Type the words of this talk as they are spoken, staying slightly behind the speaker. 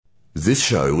This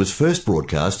show was first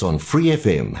broadcast on Free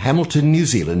FM, Hamilton, New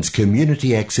Zealand's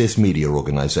community access media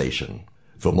organisation.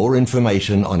 For more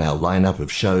information on our lineup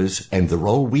of shows and the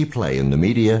role we play in the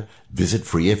media, visit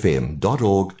freefm.org.nz.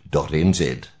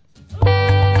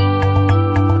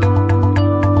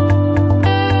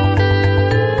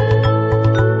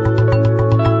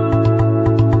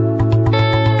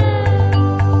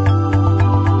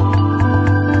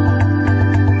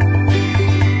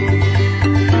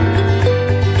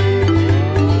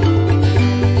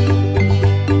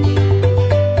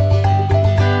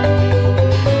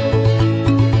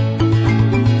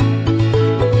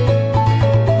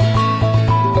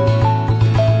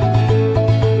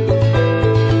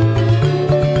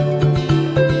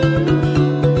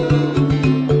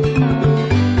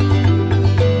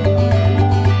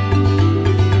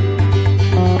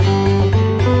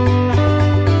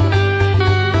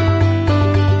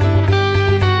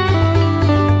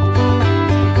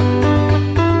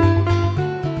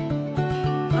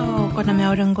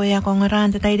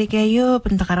 Tayo kayo,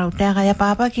 punta ka raw tayo kaya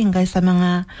papaking guys sa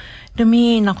mga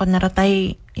dumi na kon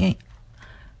naratay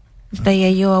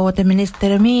tayo awat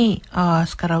minister mi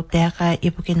skaraw tayo ka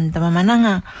ipukin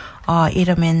tamamananga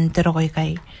iramen terokoy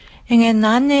kay hingin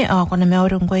nane kon na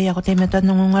meorong koy ako tayo metan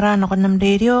nung ngara na kon nam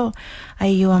radio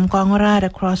ayo am ko ngara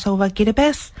crossover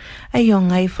Kiribati ayo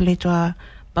ngay fulitwa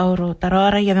pauro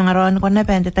tarora yung mga ron kon na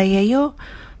pente tayo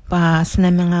pas na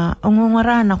mga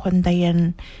ungungara na kon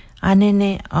tayan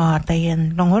anene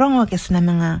tayan longorongo kes na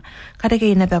mga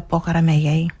karigay na pepo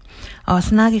karameyay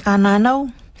snagi kananaw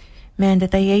mende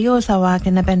tayo sa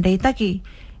wakin na pendaytaki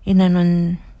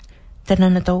inanon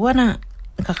tananatawa na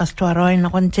kakastwaroy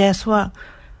na kon jeswa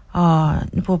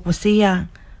pupusiya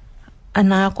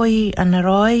anakoy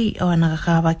anaroy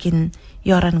nakakawakin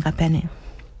yoran kapene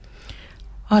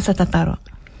sa tataro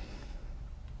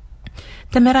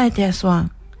tamera jeswa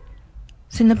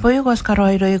sinapoy ko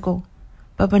skaroy ko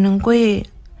papanang ko'y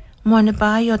mo na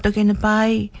pa yo to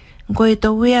kinapay ko'y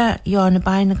tawya yo na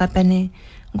pa na kapene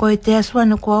ko'y teswa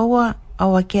na kuwa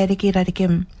awa kere kira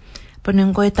dikim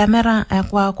panang ko'y tamera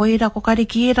akwa ko'y ra ko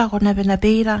karikira ko na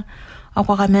pinapira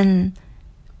ako kamen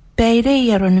peire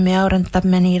yaro na may auran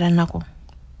tapmaniran ako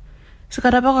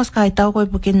sakarapa ko skay tao ko'y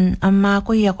bukin amma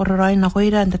ko'y ako roy na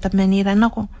ko'y ran tapmaniran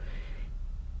ako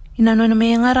inano na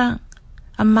may ngara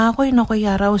amma ko'y na ko'y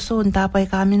araw soon tapay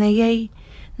kami na yay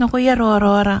nakuya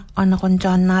rorora o nakon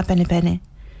John na pene-pene.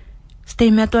 Stay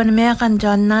meto na may kan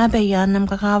John na bayan nam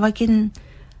kakawakin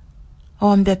o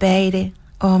am bebeire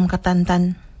o am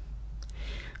katantan.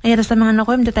 Ayara sa mga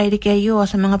nakuim datay di kayo o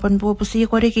sa mga panpupusi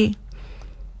ko riki.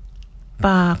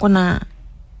 Pa kuna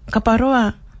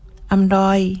kaparua am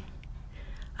doy.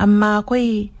 Amma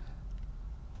ko'y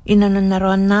inanon na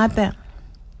ron nape.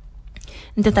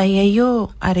 Datay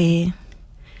kayo are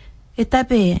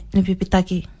itabe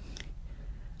nipipitaki.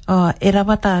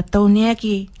 Irabata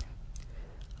tauniaki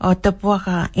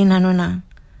tapuaka inanuna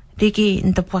diki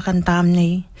tapuakan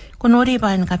tamni kunuri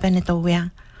ba ang kapen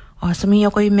itawya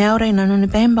sumiyo ko'y meore inanuna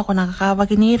pemba ko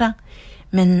nakakawaginira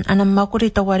men anam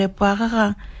makuri tawari puaka ka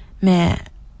me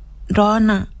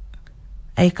rona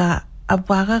ay ka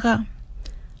apuaka ka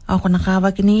ako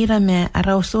nakawaginira me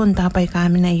arawsun tapay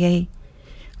kami na iyay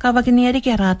kawaginira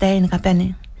ki aratay ang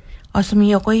kapen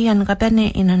sumiyo ko'y yan kapen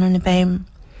inanuna pem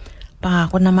pa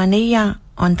ako naman iya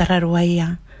on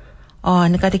tararuaya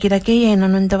nakadikidaki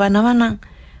nanundawa naman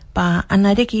pa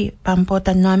anariki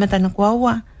pampotan namin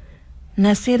tanukwawa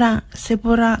nasira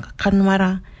sipura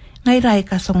kanwara ngayray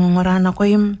kasungungura na ko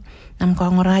yung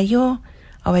namkangurayo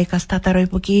away kas tataroy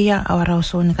pugiya awaraw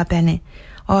ni kapene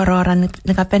orora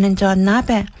ni kapene John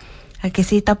nape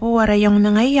akisita po wara yung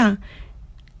mga iya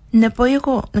napoy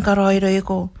ko nakaroy-roy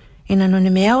ko inano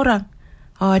ni Meaura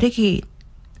riki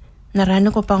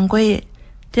narano ko pang ko'y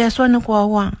tiaswa na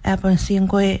kuwawa apon siyang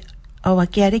ko'y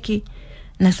awakiariki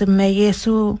nasim may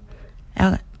Yesu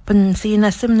pansi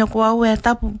nasim na kuwawa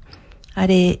tapo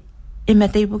are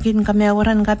imatay bukin kami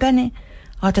awaran kapene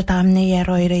tatam na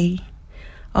yaroy ray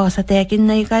sa tekin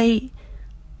na ikay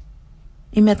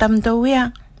imatam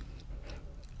tawya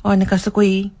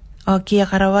nakasukoy kia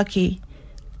karawaki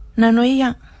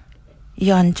nanoya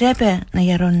yon jepe na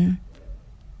yaron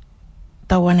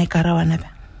tawan ay karawan na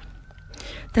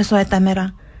taswa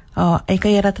tamera ay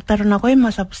kaya ratataron ako yung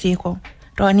masapusi ko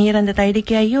roaniran da tayo di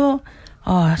kayo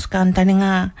skanta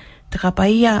nga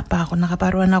takapaya pa ako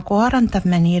nakaparuan ako haran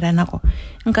tapmaniran ako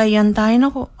ang kayan tayo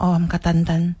nako am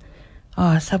katantan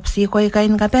sapsi ko ay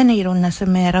kain kapene iron na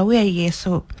sumerawi ay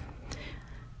Yesu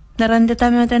naranda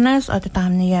tayo matanas o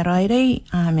tatam niya roy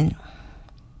amen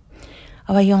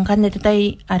away yung kanita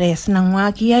tayo ares ng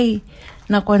mga kiyay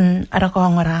na kon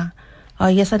arakongora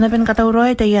Yasa na ben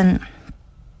katauroy tayan.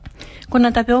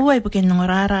 Kuna tapi uway bukin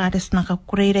nungurara ares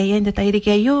nakakurira yan detay di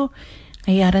kayo.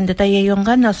 Ayaran detay yung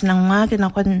ganas nang matin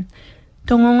akon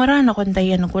tungungura na kon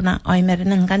tayan kuna. Ay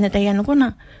meron ng kanin tayan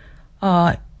kuna.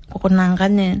 Kukunang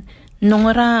kanin.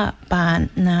 Nungura pa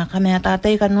na kami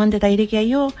atatay kanuan detay di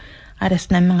kayo.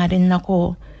 Ares na mga rin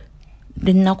ako.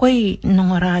 Din ako'y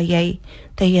nungurayay.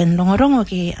 Tayan lungurong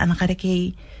okay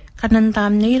anakariki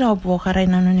kanantam nila po karay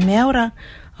na nun meura.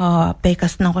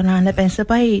 Pekas na ko na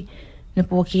napensapay.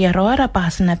 Napo kiyarora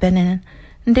pas na penen.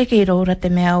 Hindi kayo rora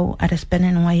temeaw ares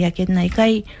penen wayakin na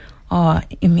ikay.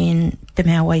 Imin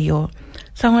temeawayo.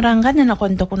 Sa ngurangan na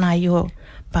nakonto ko na yo.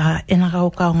 Pa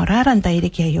inakaw-kaw ngararan tayo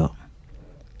di kayo.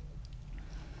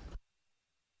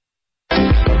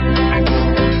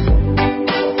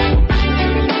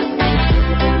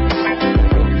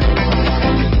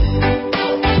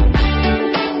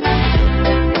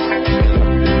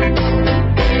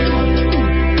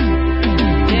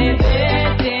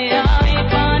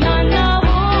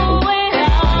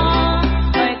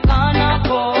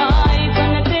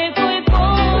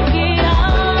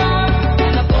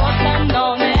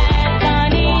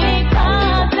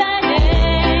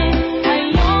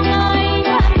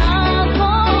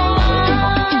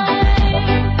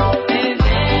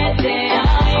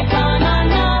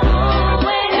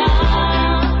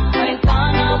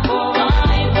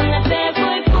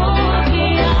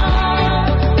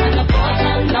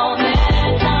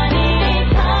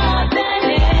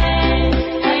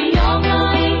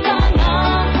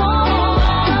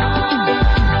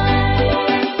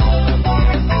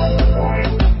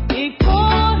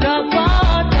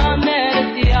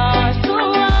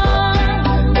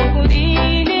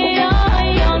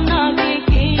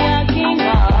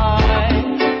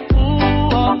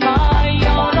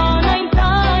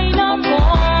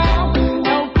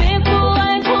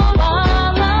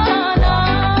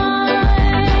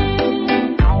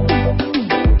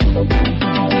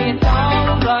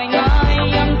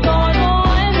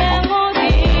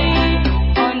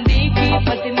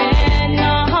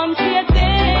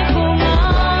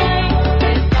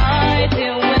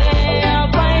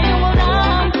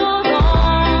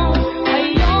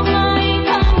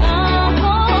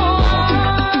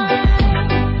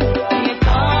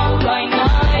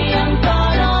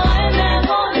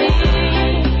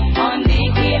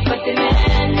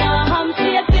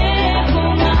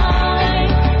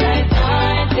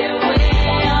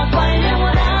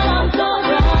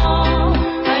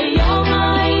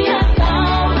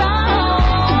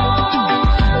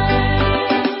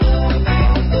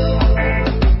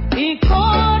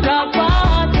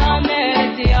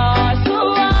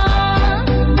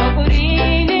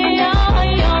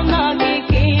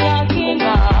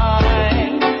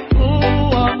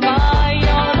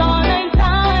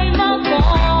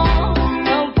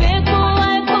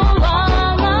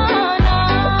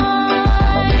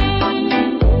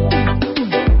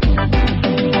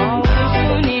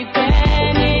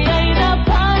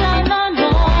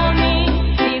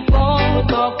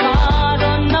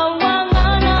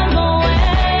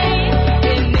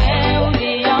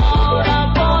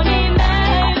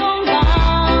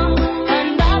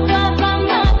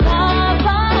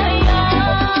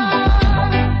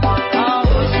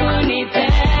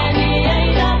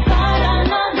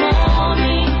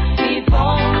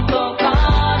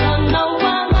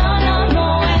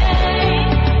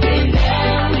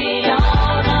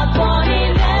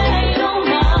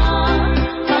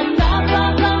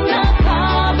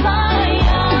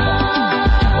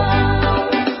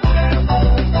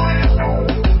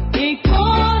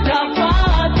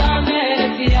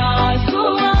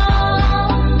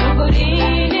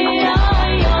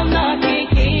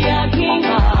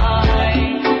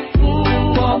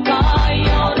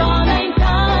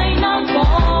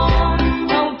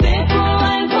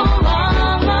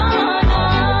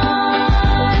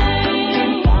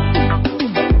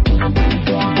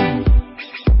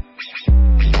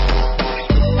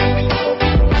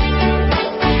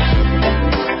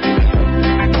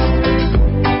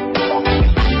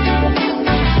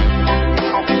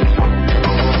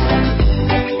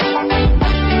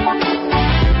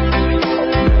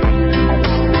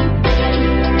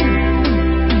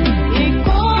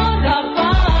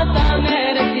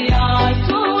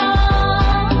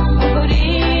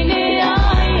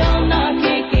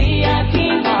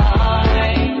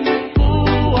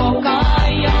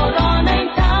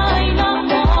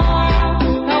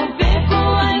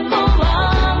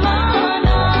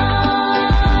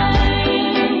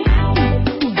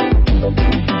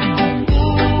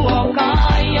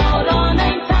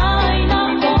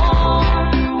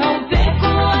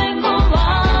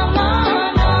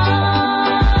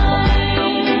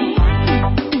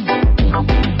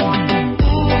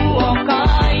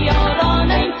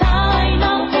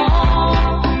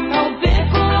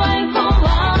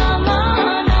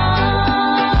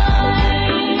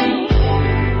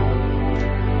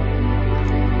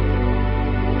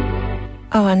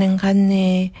 Awanen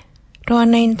kanne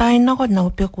roanain tain na ko na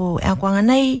upiku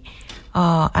akwanganay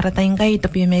aratain kai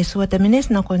topi me suata minis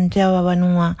na kon jawa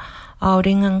wanua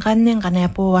auringan kanne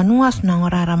kanaya po wanuas na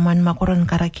ngoraraman makuron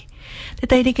karaki.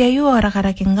 Titay di kayo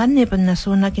arakaraking kanne pan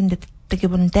nasunakin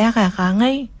tikipun teka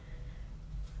kangay.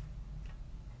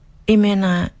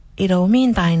 Imena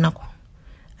iraumin tain ako.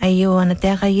 Ayo ana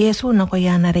teka Yesu na ko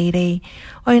yana rei.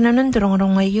 Oy nanun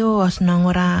turong ayo as na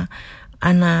ngora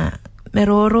ana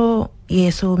meroro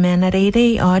Yesu mena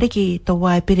rei ariki to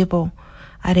wai piripo.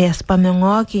 Areas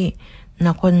pamengoki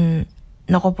nakon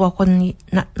nakopo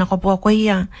ko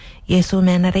iya Yesu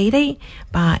mena rei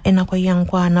pa enako yang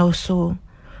kwa nausu.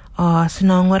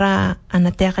 Sinongora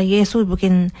anateka Yesu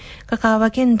bukin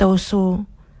kakawakin dausu.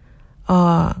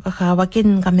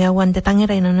 Kakawakin kamiawan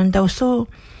tetangiray nanon dausu.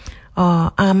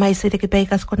 Amay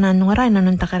sirikipaykas ko nanungaray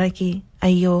nanon takaraki.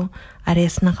 Ayo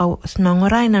ares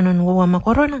sinongoray nanon wawa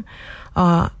makorona.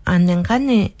 Anyang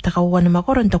kani takawan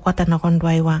makoron tukwatan akon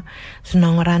duaywa.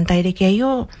 Sinongoran tayo di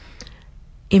kayo.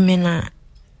 Imena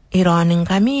ironing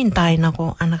kami intay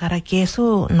nako anakaraki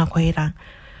Yesu nako ira.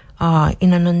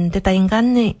 Inanon titayang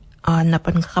kani.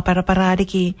 Napan kakaparapara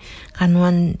ki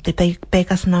kanuan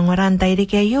pekas na ngoran tayo di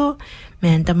kayo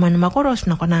men taman makoros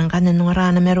na konang kanan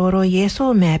ngoran na meroro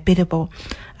Yesu me piripo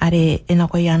are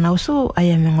inako yan nausu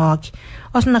ay mengok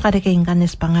os nakarikain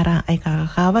kanis pangara ay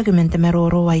kakakawag men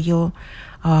meroro ayo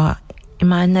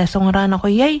iman na songoran ako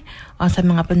yay sa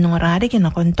mga panungorari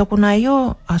kinakonto ko na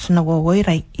yo as nawowoy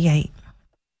ray yay.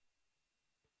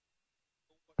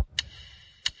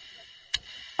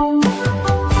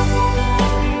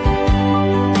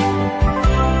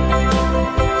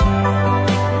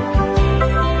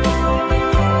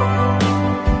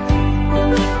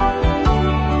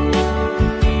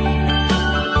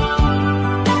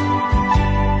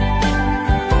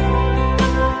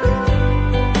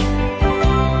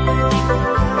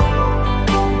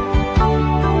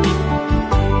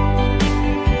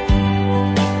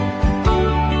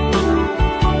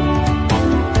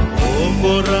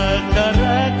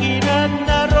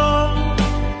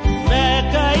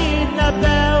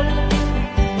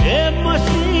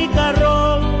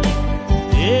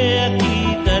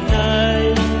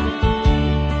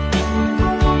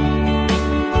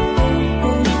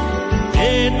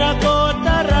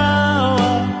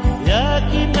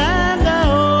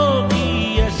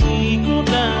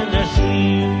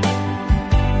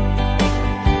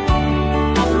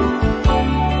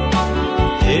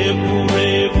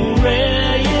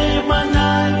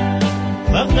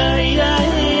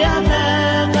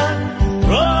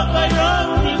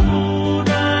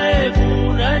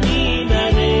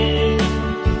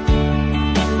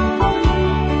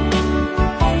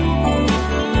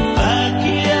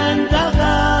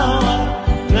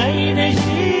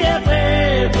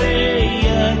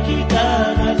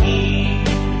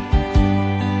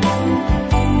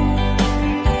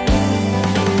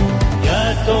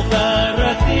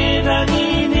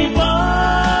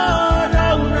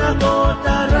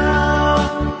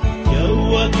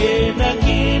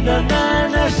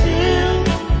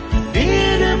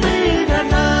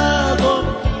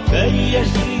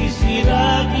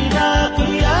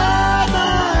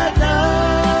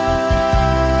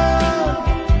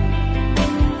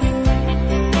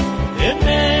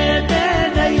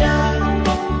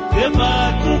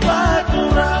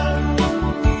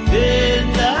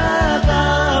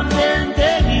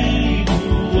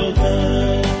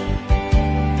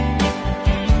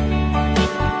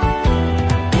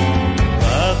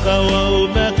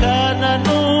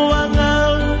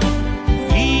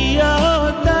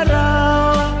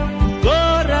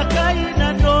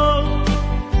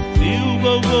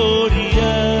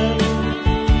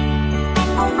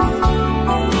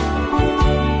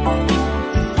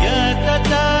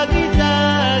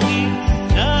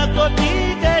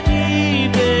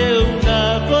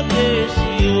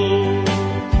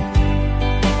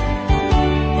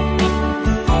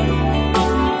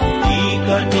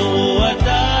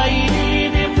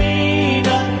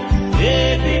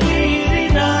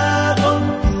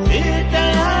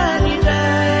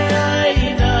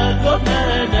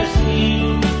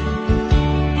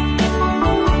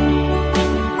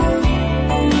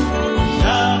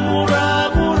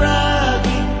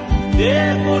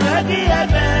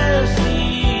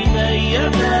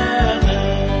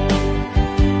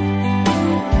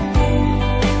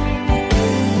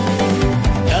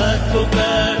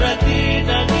 Karati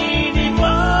nagi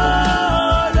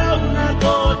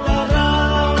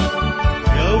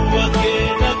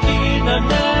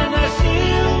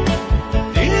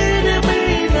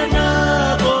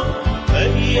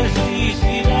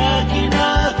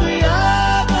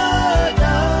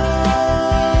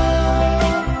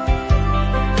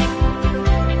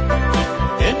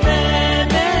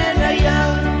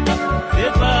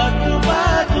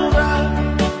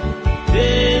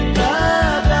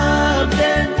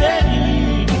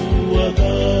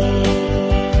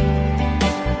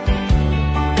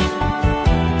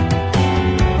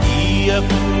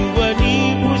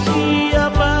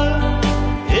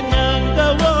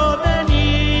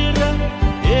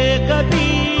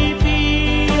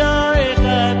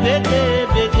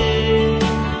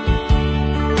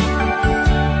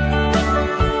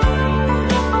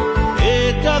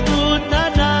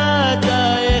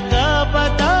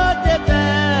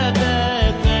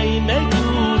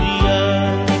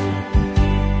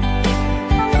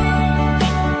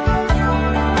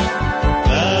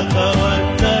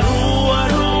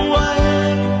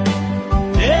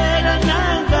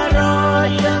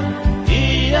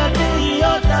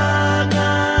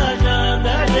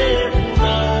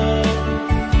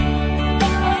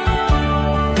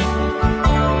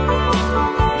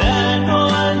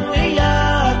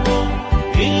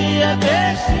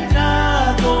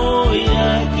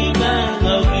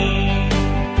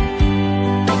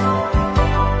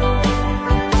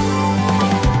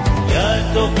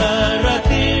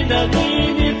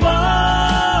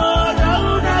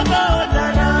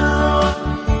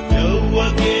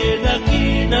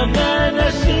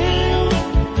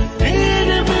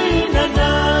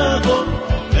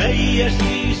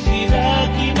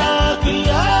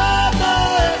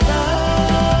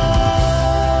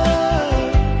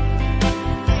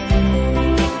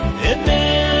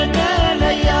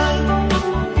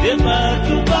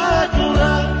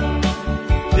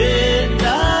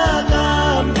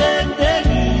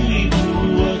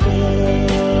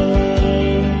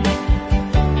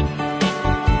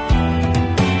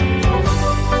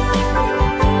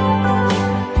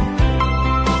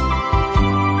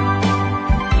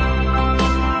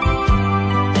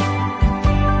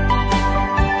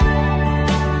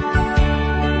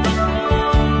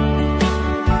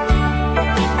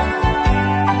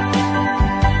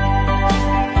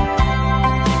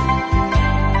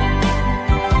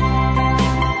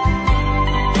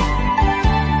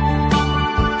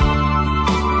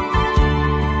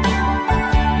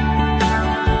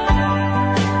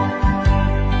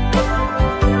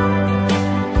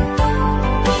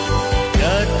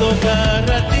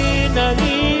darating ang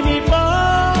iniba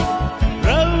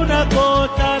raw na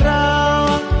kotara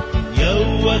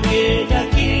yawagin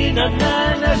akin ang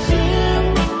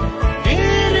nanasim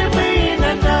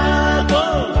Pilipinan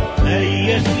ako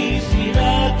layas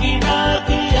isira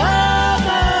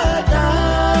kinakiyakata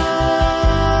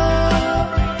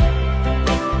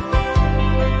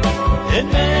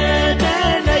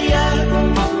Enenaya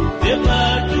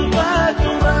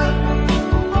Dematua-tura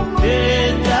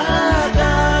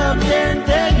Dendagam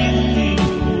dendeni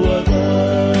waga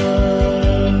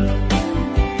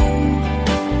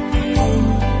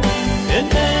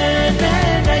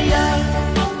Enenaya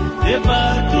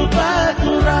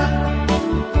Dematua-tura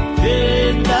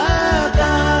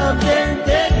Dendagam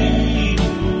dendeni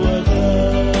waga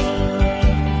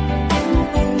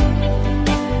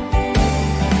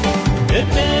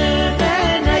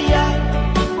Enenaya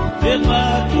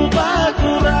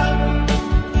Dematua-tura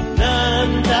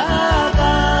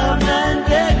Nandagam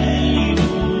nandeni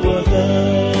waga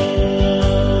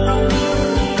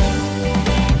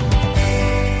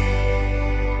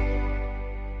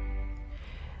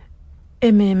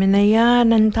Menaya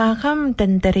nantakam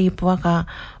tenteri puaka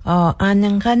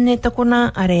anyang kanne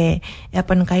takuna are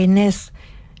yapan kaines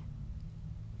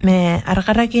me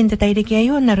arakarakin tetairi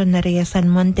kiayo narun nariyasan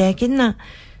montekin na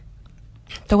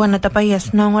tawana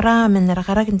tapayas nongora men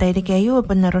arakarakin tairi kiayo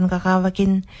panarun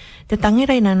kakawakin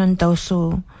tetangira inanon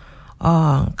tausu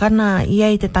kana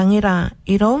iyai tetangira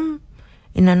irom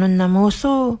inanon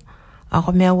namusu ako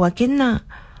meawakin na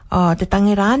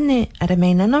tetangira ane are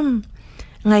may nanam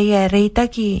ngaya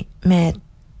reitaki me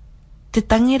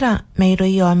tetangira mayro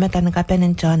yo metan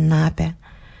kapenin John nape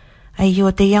ayo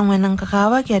te yang wenang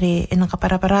kakawa kare enang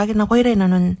kaparaparagin ako ire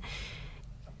nanon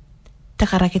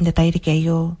takarakin te tairi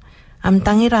kayo am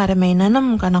tangira are may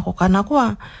nanam kanako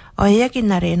kanakwa o yakin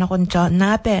nare nakon John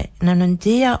nape nanon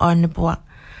jiya on buwa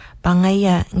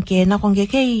pangaya nke nakon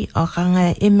kekei o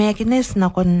kanga imekines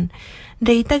nakon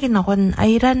reitaki nakon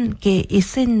airan ke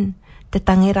isin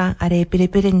tetangira are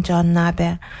pilipirin John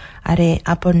nabe are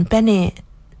apon pene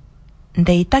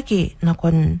deitaki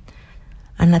nakon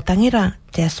anatangira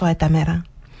jeswa tamera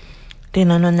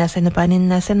dinanon nasen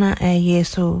panin nasena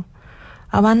Yesu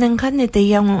awanen kanne te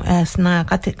yang asna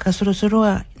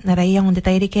kasurusuru narayang de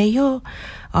tairi kayo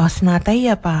asna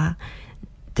taya pa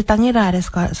tetangira are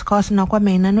skos na kwa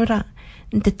mainanura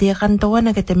te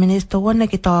kantowana ke te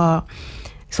ministowana kita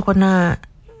sukona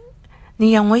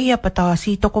niyang waya pata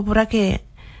si toko pura ke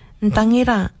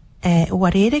ntangira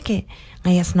uwarere ke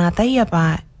ngayas nataya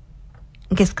pa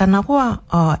geskana kwa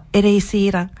ere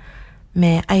isira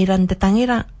me airan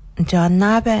tetangira John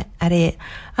nabe are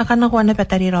akana kwa ne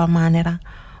petari ro manera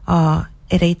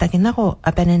ere itakina ko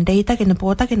apenen deita ke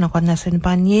nepota ke nakon nasen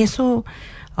pan Yesu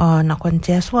nakon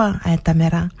Jesua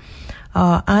tamera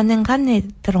aneng kanne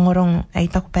terongorong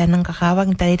aitak penang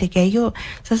kakawang tairi kayo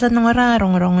sasanongara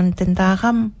rongorongan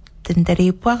tentakam tenteri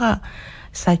puaka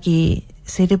saki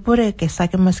siripure ke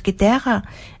saki mosquiteaka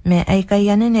me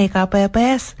aikayanen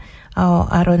aikapapas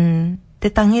aron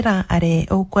tetangira are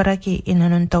ukuraki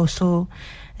inanon tausu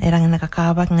erang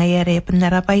nakakawak ngayare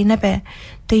penarapay nape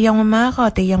te yang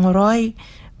umaka te yang roy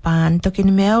pan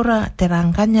tokin meura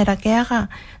terangkan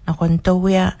nyarakeaka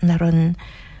nakontoya naron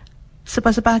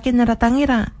sepasepakin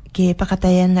naratangira ke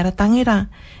pakatayan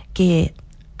naratangira ke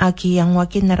aki yang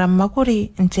wakin naramakuri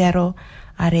encero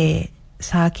are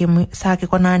saki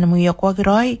konana mu yoko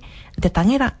giroi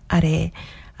tetangira are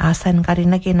asan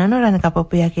karina kinanora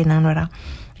nakapapuya kinanora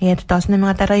ya tos ne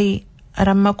matarai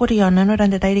aramakuri onanora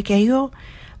de tairi kayo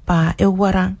pa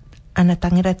ewara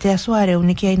anatangira tesu are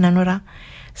uniki inanora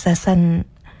sasan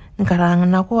ngarang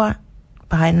nakwa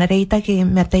pa nareita ki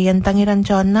metayan tangiran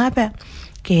John nabe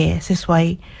ke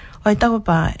sesuai oita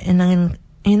pa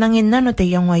inangin nano te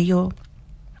yang wayo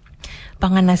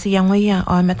panganasi yang waya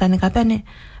o metani kapene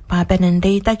pa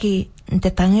penende itaki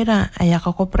tetangira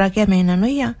ayaka kopra ke menano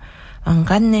ya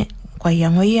angkanne kwa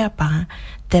yang waya pa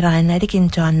teraina dikin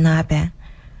John nabe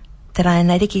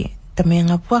teraina diki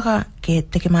temenga puaka ke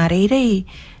teki mareirei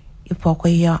ipoko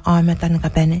ya o metani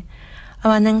kapene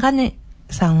awanen kane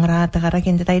sangra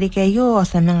takarakin tetairi ke yo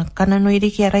osameng kanano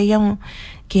iriki arayang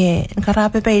ke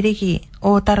karape pa iriki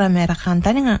o tara mera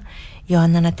kantaninga yo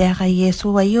nana teka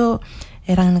Yesu wayo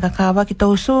erang nakakawa kita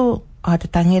usu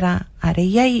tetangira are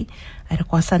yai are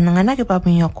kuasan nangana ke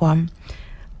papinyo kuam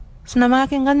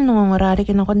sunamakin kan nungorari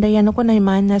kinakondayan ko na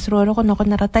iman na sroro ko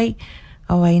nakon naratay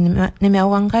away ni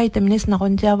meawang kay teminis na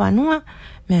kon jawa nunga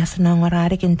may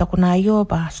asanangorari kinta kunayo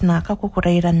ba snaka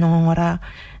kukurairan nungora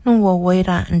nung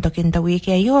wawaira nto kinta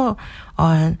wiki ayo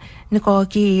niko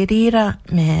kirira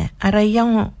me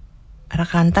arayang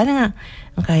Arakanta nga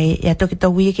kay yato kita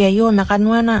wiki ayo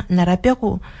makanwana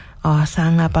narapyaku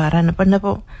sanga para na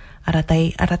po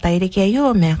aratay ri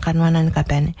kayo makanwanan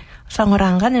kapen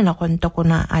sangorangan na konto ko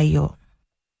na ayo.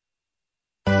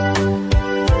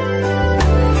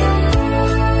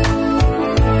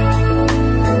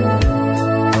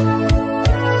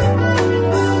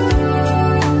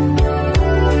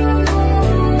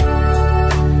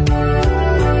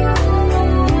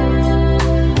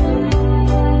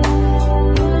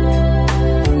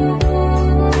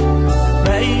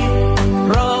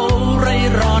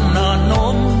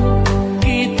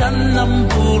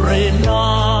 Nampure na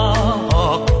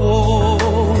ako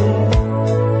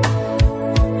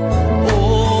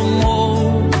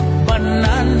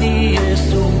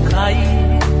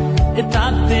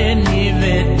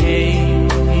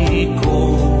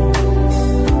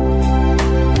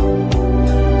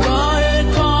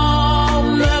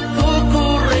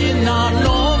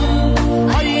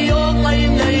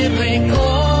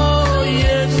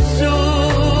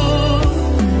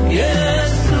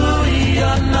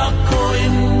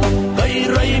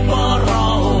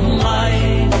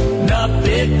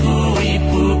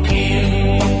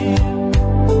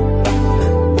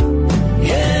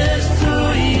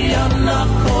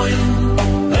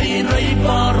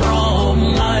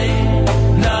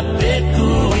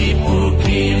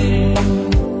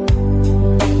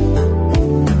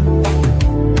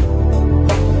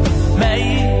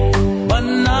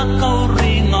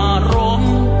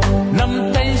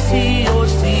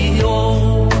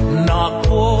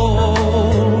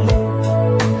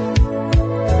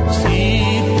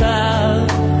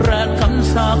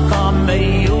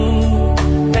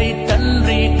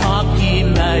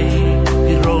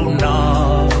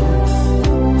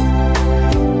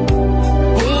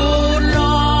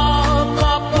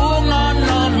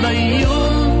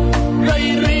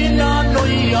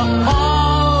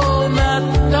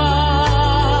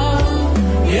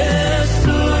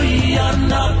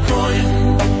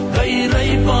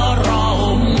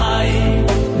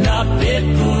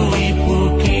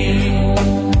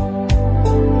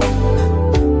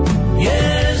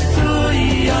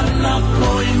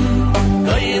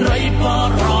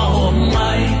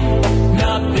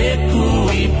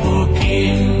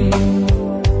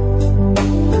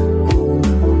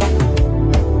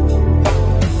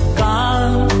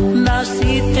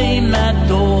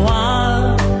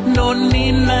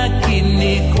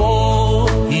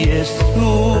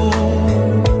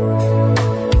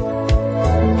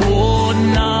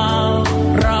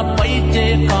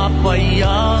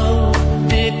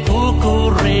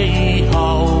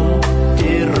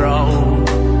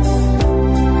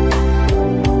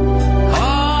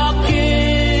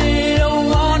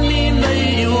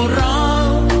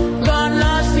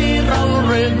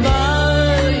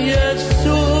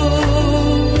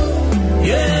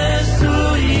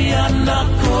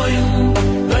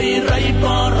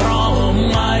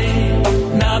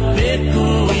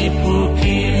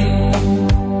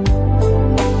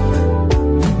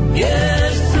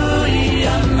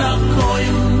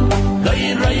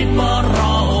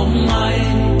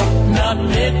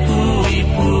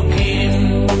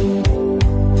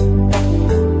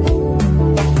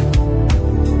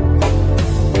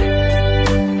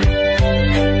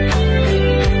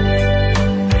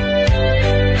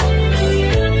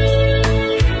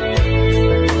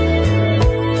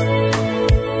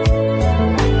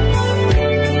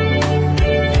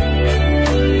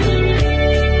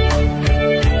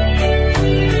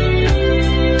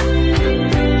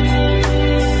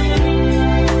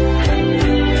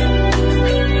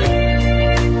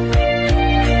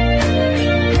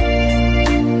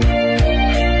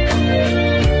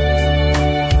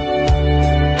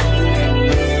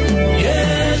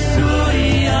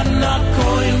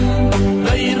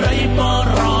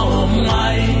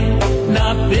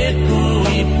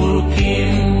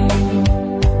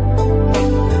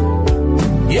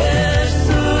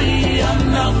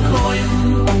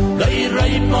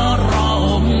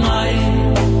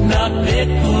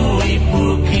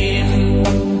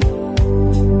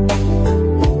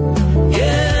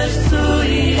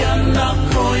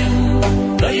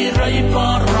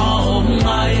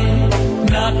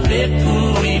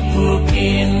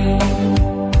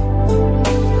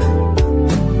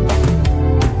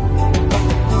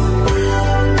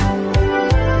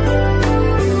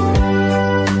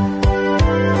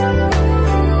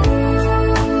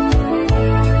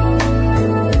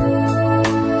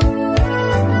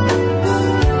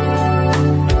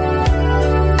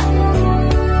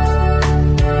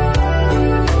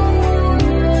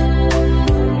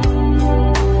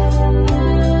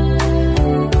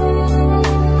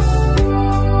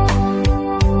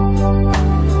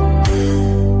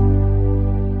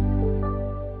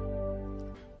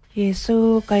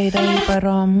Yesu kairai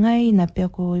parom ngai na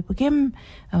peko ipukim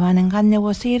awanang kanya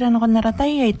wasira na kon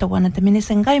naratay ay tawa na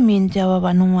taminisang kay min jawa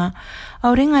banunga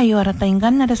auringa yo aratay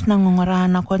kan na res nangongora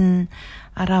na kon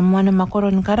aramuan na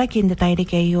makoron karakin detayri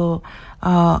kayo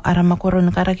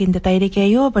aramakoron karakin detayri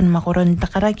kayo pan makoron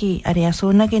takaraki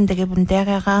ariasuna kin teke puntea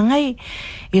kakangay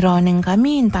ironing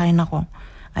kami intay nako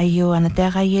ayo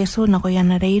anatea kay Yesu nako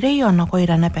yan na reyreyo nako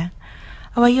iranape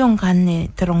awayong kan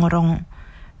ni terongorong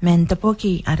men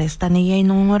tapoki aresta ni yay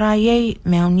nungora yay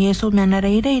meon Yesu men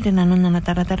arayray rinanun na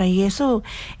nataratara Yesu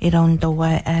iraun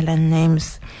tawa Alan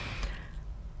names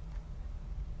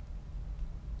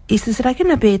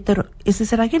isisirakin na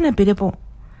Pilipo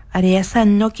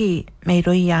ariasan noki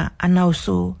mayroya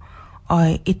anausu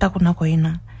oy itakuna ko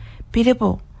ina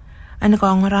Pilipo ano ko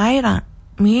ang raira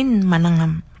min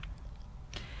manangam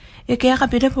kaya ka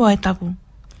Pilipo ay taku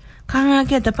kanga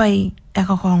kaya tapay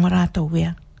eka ko ang rato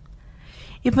wea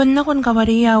ipan na kon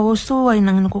kawariya uso ay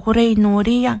nang nakukuray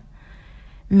noriya.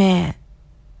 Me,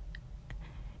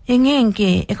 ingeng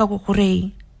ke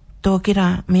ikakukuray to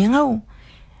kira mengaw.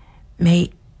 May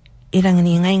ilang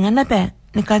ningay nga nape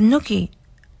ni kanuki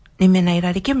ni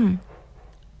menayrarikim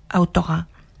auto ka.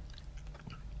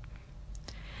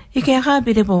 Ikaya ka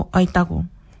Pilipo ay tago.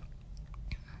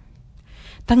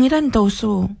 Tangiran to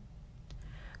uso.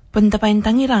 Puntapain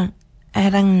tangiran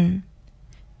erang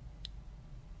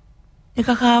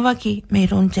nikakawaki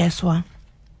mayroon Jeswa.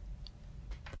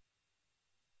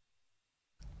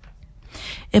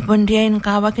 Ipon diyan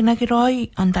kawaki na kiroy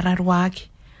ang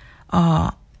tararwaki.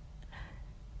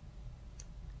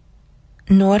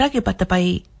 Nora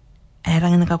kipatapay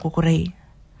erang nakakukuray.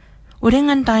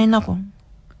 Uringan tayo na ko.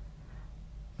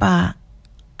 Pa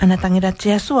anatangirat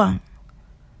Jeswa.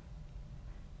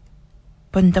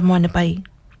 Punta mo na pa'y.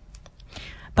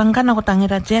 Pangkan ako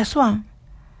tangirat Jeswa.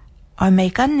 O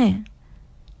may kane.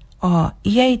 O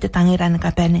iyay tatangiran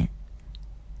ka pene.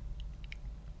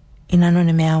 Inano ni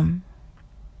meam.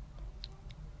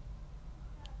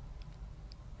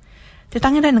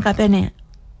 Tatangiran ka pene.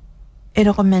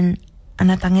 Ero ko men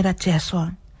anatangirat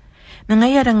Yeswa.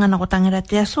 Nangayaran nga ako tangirat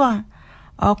Yeswa.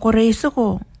 O kureiso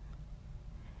ko.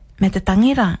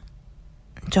 Metatangira.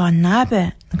 John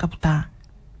nabe nakaputa.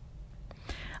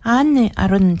 Ane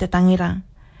aron tatangira.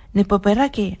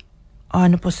 Nipoperaki. O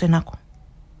napusin ako.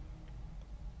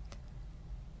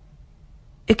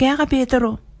 Kaya ka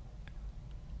Pedro,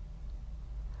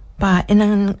 pa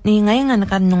inang ningay nga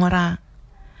nakanungara,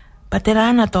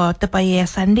 patira na to tapaya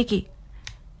sandiki,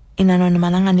 inano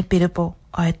naman nga ni Pilipo,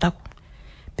 o etak.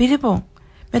 Pilipo,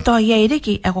 meto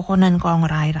yairiki ako kunan ko ang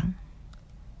rairang.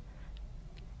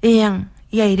 Iyang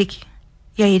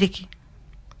yairiki.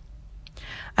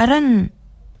 Aran,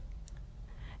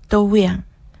 tawiyang,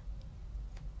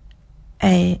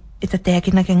 ay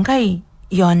itatekin na kengkay,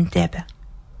 yon tepe.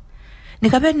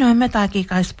 Nikabe no metaki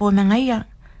kaspo mengaya.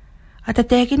 At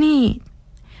ateki ni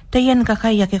tayan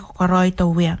kakaya ke kukaroy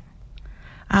tawya.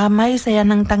 Amay saya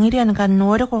ng tangirian kan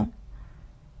noro ko.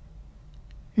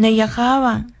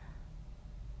 Nayakawa.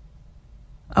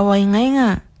 Away ngay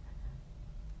nga.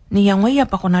 Niyangwaya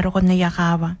pa ko narokon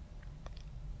nayakawa.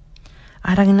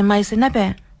 Arang na may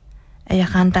sinabi.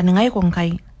 Ayakanta na ngay kong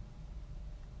kay.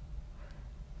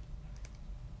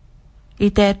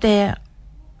 Itete.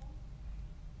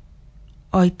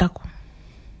 Oy tako.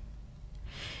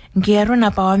 Gero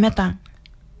na pawameta.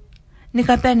 Ni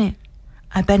kapene.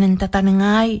 Apenin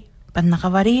tataningay. Pan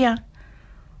nakawariya.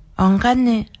 Ang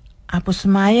kane. Apos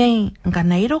mayay. Ang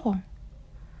kanairo ko.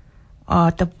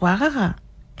 O tapuaka ka.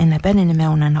 E napenin ni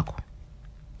meunan ako.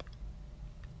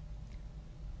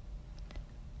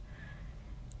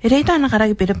 Irita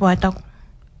nakaragi Pilipo at ako.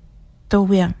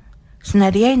 Tuwiyang.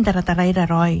 Sinariya yung tarataray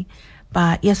raroy.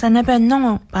 Pa yasan na ben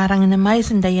nungo parang namay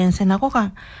sindayan sinako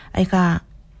ka ay ka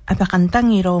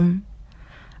apakantang irom.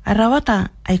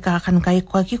 Arawata ay ka kankay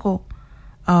kwa kiko.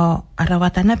 O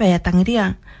arawata na ba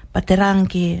tangiriya patirang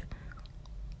ki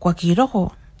kwa kiro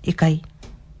ko ikay.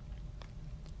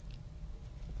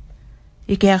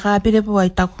 Ikaya ka Pilipo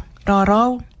ay tak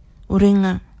raraw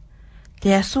uringa.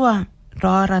 Tiyaswa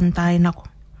raran tayo nako.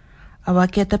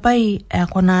 Awakita pa'y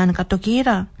ako na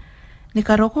katukira. Ni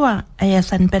karokwa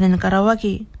ayasan penen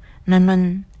karawaki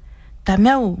nanon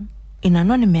tamyaw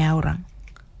inanon ni meaurang.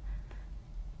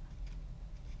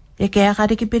 Kaya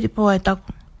kariki Pilipo ay tak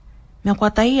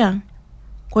mekwataya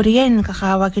kuriyen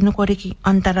kakawaki no kuriki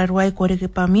antararway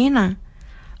kuriki pamina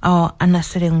o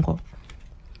anasringko.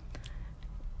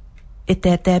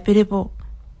 Itete Pilipo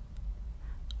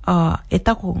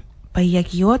itaku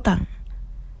payakiyotang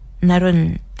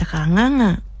naron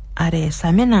takanganga are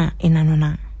samena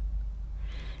inanuna.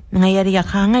 Ngayari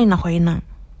yakangay na koy na.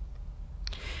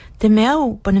 Te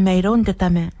meau pone mei ron te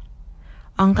tame.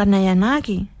 Ang kanaya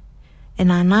nagi. E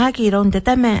nā nagi ron te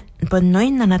tame pon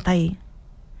noina na tai.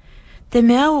 Te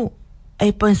meau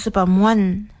ai pon sipa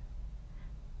muan.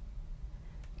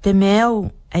 Te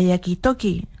meau ai aki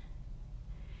toki.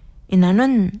 Ina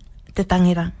nun te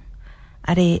tangira.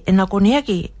 Are ina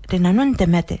kuniaki te nanun te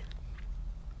mete.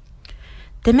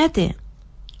 Te mete.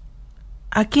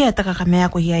 Akia taka mea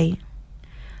ko iai.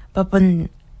 Papun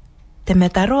te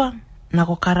metaroa na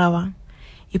ko karawa.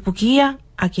 Ipukia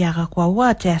akia ka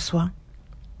kuaua te aswa.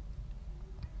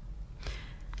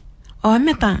 O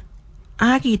meta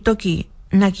aki toki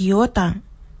na ki ota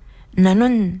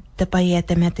nanun te pai e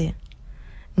te mete.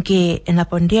 Ke ina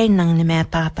pondiai nang ni mea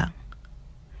tata.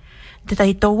 Te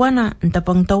tai tauana, te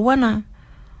pang tauana,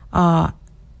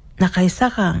 na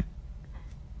kaisaka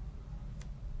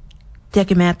te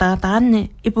aki mea tata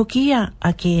ane, ipukia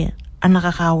ake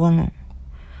anaka kawango.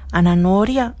 Ana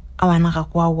noria au anaka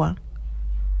kuaua.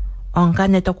 O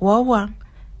nkane to kuaua,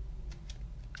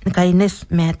 ka ines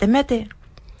mea te mete,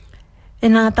 e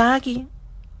nā tāki,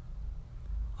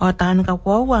 o tānika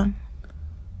kuaua,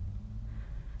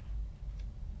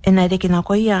 e nā reki nā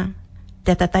koia,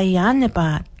 te tatai ane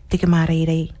pa tiki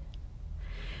māreirei.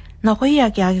 Nā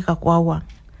koia ki ake ka kuaua,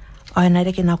 o e nā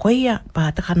reki nā koia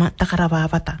pa takarawa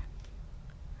avata.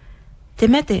 Te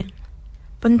mete,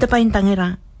 pun te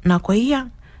paintangira nā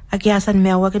koia, aki asan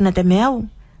mea waki na te meau,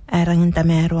 e rangin ta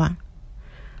mea roa.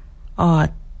 O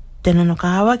te nano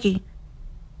ka awaki,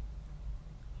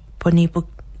 poni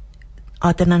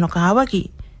o te nano ka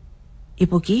awaki,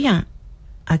 ipukia,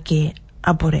 ake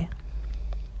apure.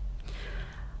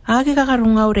 Ake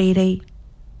kakarunga o reirei,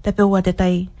 te peua te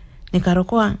tai, ni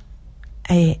karokoa,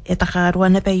 e takarua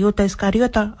nepe iuta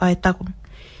iskariota o e taku.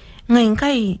 Ngai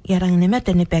nkai, i arangine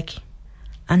mete ni peki.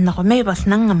 Anna ko mei bas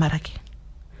nanga maraki.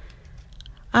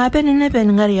 Apene nepe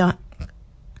ni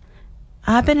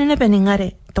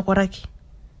ngare tokoraki.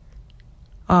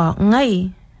 O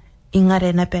ngai, i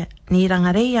ngare nepe ni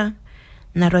rangareia,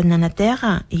 na rona na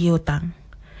teka iuta.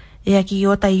 E aki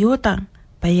iuta,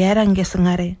 pa ierange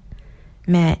ngare.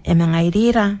 Me e mga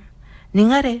irira, ni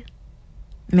ngare,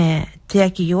 me te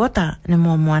aki iuta ni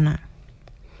muamuana.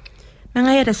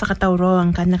 Mga ere sa katauro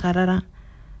ang kanakarara,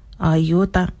 o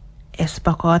iuta,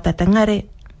 espakota te ngare,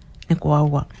 ni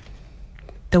kuawa.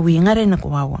 Te wi ngare ni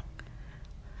kuawa.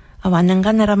 Awan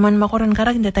nga naraman makoron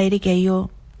karak de tairi kayo.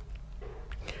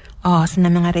 Sina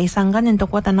mga reisang ganin to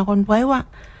kwata na konpuaywa.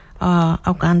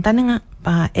 Au kanta nga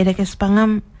pa erekes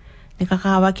pangam ni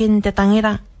kakawakin te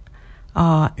tangira.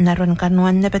 Naron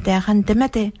kanuan na peteakan te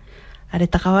mete. Ari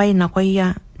takaway na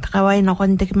koya. Takaway na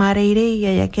konti kimareire.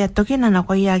 Yaya kia toki na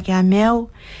koya kia meaw.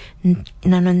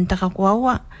 Inanon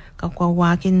takakuawa.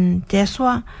 Kakuawakin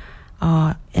teswa.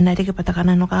 Enari ke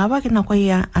patakanan no kawa kina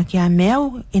koya akia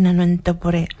meaw inanon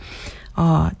tapure.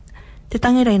 Te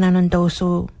tangira inanon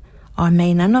tausu.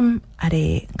 May nanom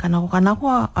are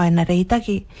kanako enare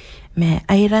itaki me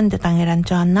airan te tangiran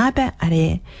chan nape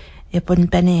are epon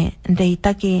pene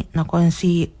reitaki na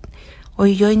konsi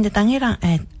oyoin te tangira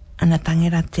ana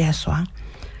tangira teswa.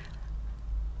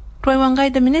 Troy wangai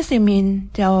de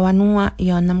minisimin te awanua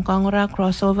yon nam kangora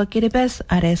crossover Kiribati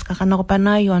ares kakanako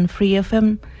pana yon Free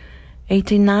FM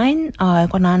 89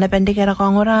 kona na pendikera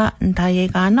kangora ntaye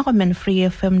kana ko men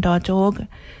freefm.org.nz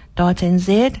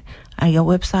ayo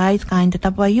website kain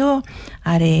tetapayo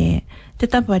are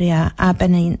tetaparia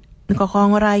apene ko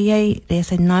kangora yai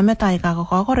resen name tai ka ko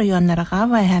ko yon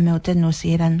narakawa Hamilton New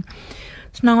Zealand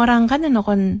snangorang kan no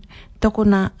kon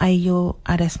tokuna ayo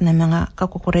ares na mga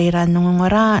kakukureiran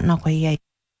nungora na ko yai.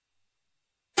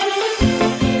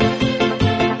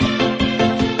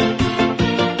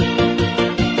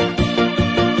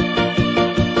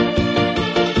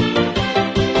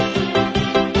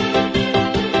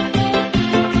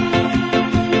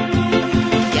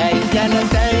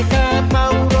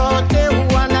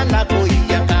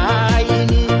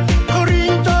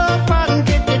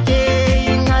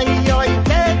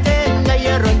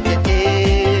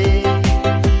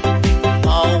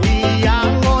 Oh, we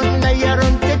are on the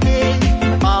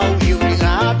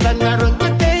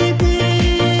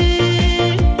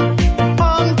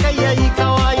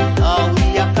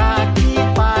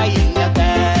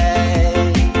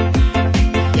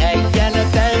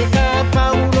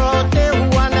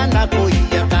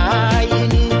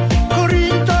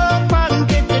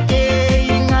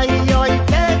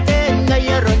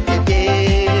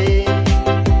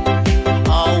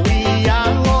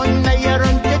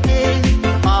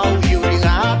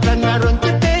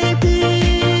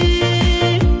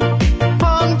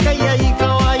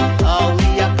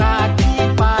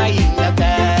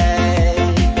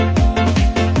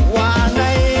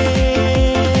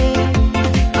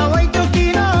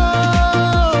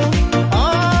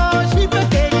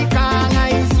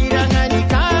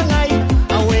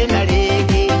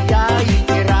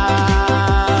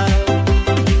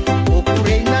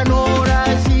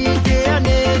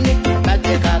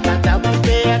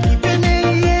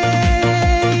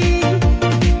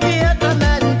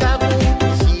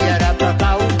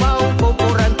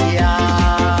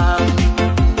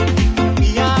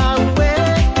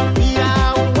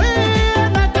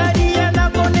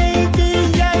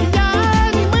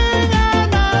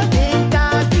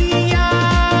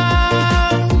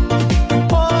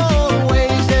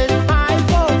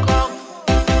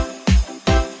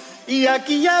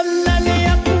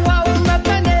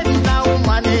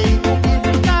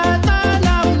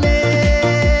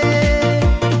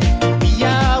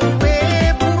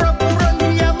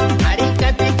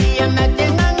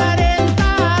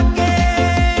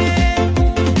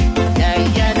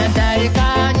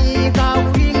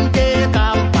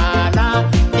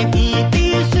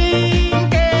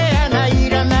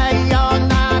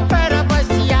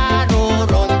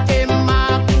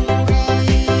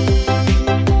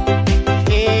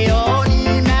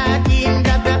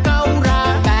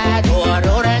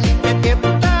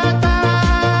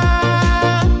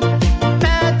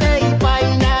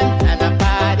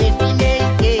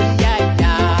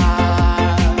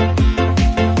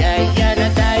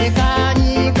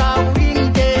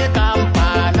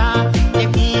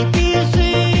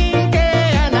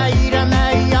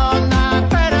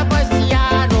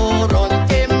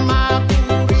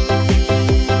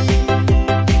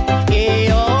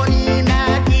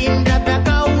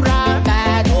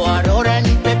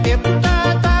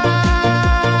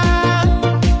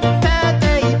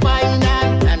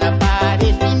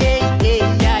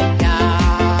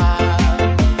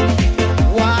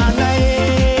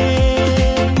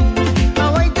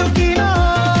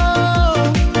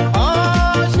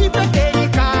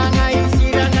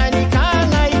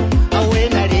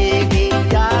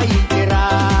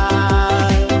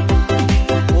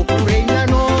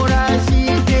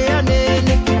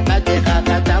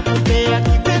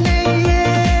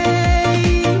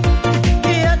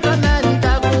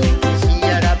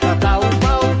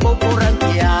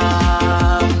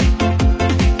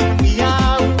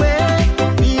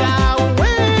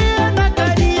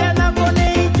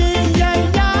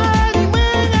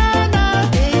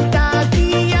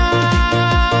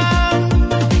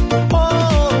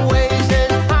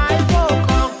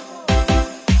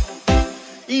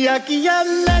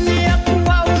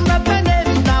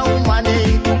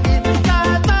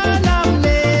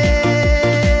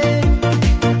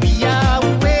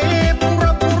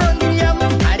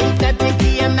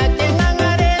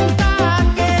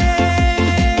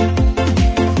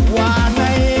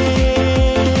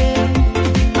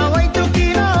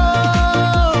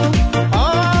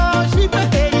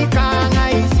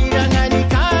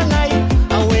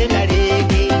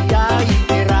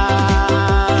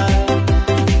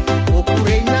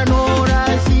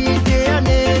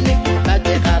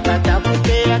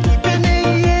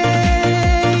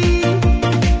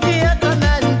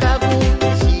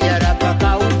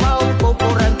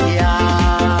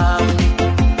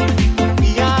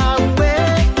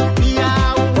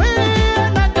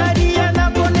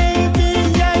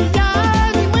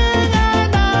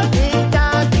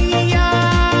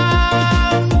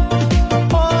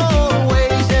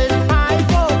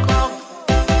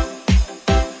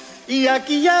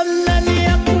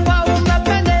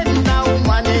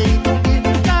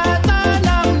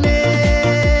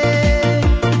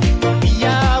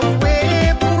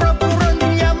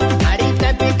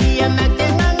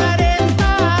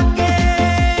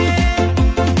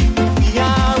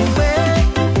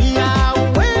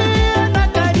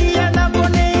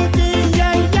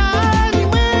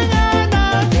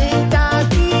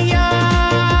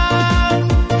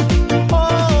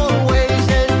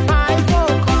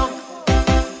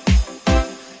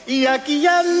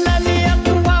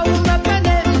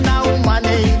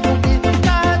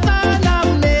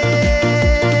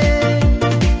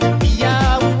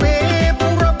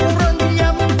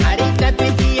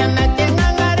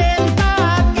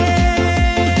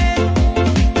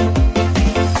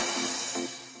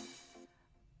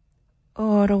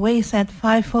Always at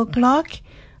 5 o'clock.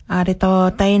 Are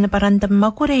to tayo na parandam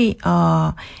makuri.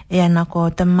 Yan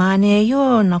ako tamane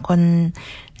yo nakon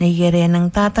nigere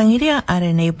ng tatangirya. Are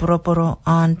na ipuro-puro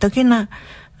tokina.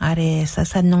 Are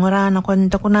sasan nungura nakon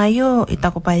takunayo.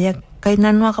 Itako payak kay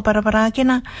nanwa kaparaparaki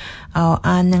na.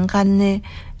 Anang kanne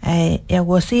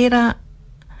yagwasira.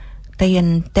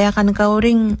 Tayan tekan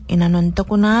kauring inanon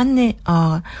takunan ne.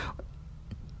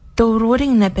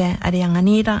 Tururing na pe are yang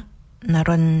anira.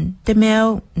 Naron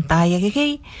temeo taya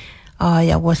kiki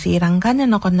yagwasirang kan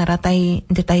na kon naratay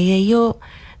detayo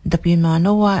tapi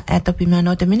manowa eto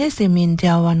pimano teminesi min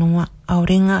jawa nuwa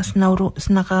auringa snauru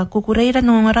snaka kukureira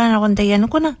no ngara na kon tayan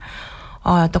ko na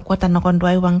takwatan na kon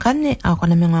duay wang kan ni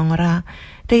ako na mengongora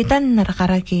reitan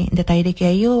narakaraki detayo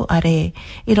kayo are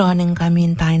ironing kami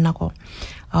tayo nako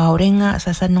auringa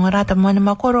sasan ngara tamuan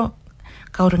makoro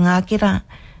kauringa kira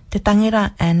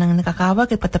tetangira nang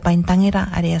nakakawa kay patapain tangira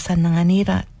ari asan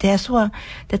nanganira teswa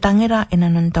tetangira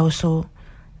inanon tauso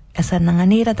asan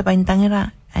nanganira tapain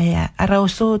tangira ay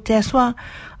arauso teswa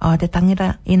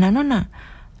tetangira inanona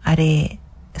ari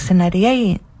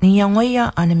senariay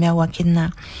niyangoya ane mewa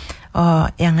kina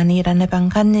yang anira ne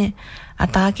bangkane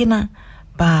atakina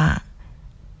ba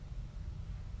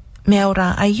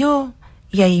meura ayo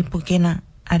yai pukina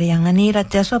are yang anira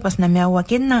teso pas na mewa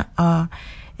kina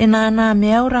enana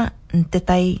meura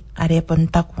tetai are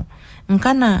pontaku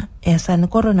ngkana esa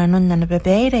korona nonna na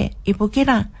bebeire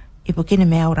ipukine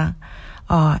meura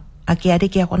aki ari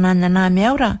ki akona na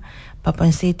meura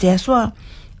papansi teso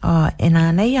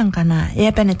enana yang kana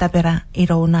peneta pera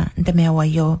irona de mewa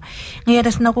yo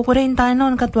ngeres na kukurein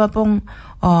tanon katuapong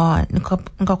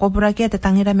ngakobra ki te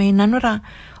tangira me nanura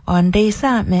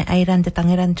ndesa me airan te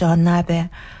tangiran jonabe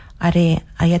are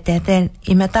ayatete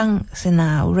imetang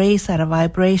sina raise our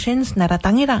vibrations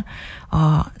naratangira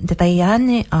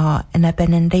detayane ena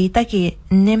penendeita ki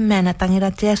nimme na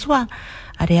tangira teswa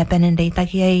are penendeita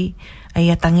ki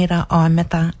ayatangira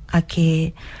meta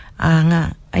aki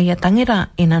anga ayatangira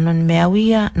inanon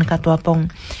meawia nakatuapong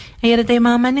ayere te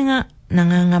mama ninga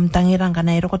nangangam tangiran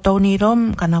kana iro ko toni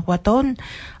rom kana kwaton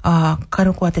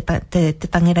karu kwa te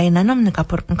tangira inanom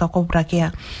nakakobra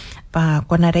kia pa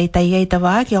kona reita ia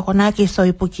itawa ki kona ki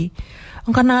soipuki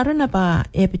ngana aruna pa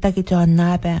epitaki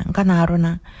jonna pe ngana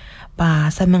aruna pa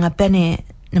samenga pene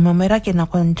nemomera ki na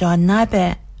kon jonna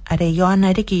pe are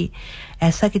yona riki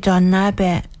esa ki jonna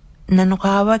pe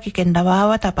nanukawa ki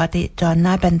kendawa tapati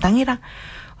jonna pe tangira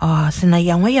sina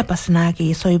yangwa pa sina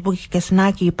ki soipuki ke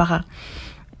sina ki pa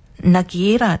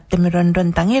nakira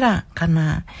temirondon tangira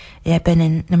kana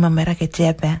epene nemomera ki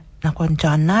jepe na kon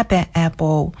jonna pe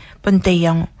apo punte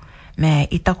yang me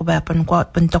itaku ba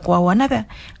puntakwa wana ba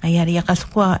ayari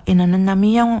yakasukwa inanana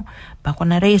miyang pa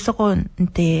kona reiso ko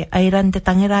te airan te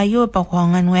tangira yo pa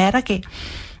kuangan wera ke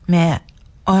me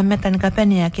metan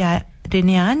kapeni ki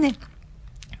riniane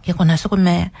ki kona suku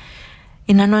me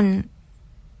inanon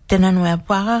tenan we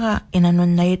puaga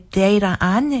inanon na teira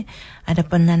ane ada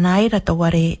ponna naira to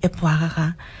ware e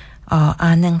puaga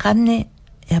anen kanne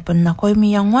e ponna koi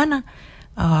miyang wana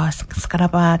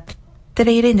skarapat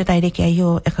Tereirin de taire ki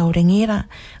ayo e kaurengira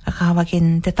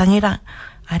kakawakin te tangira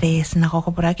are sina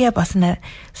kokopura ki apa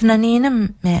sina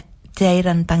ninam me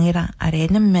teiran tangira are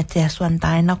nem me te suan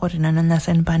taina korina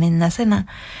nasen panin nasena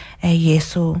e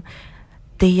yesu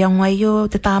te yang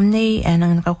ayo te tamne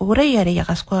enang kakure are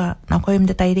yakaskwa na koim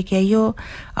de taire ki ayo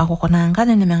ako konangkan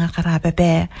ne menga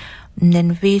karapepe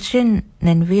nen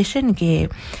vision ki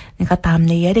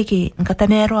nikatamne yare ki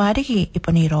nikatamero are ki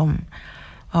iponirom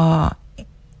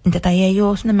Inte tayo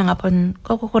yos na mga pon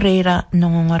kukukurera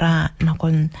nungungura na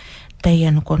kon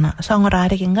tayan ko na. Sa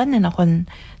ngurari kingan na kon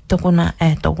tukuna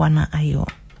eto wana ayo.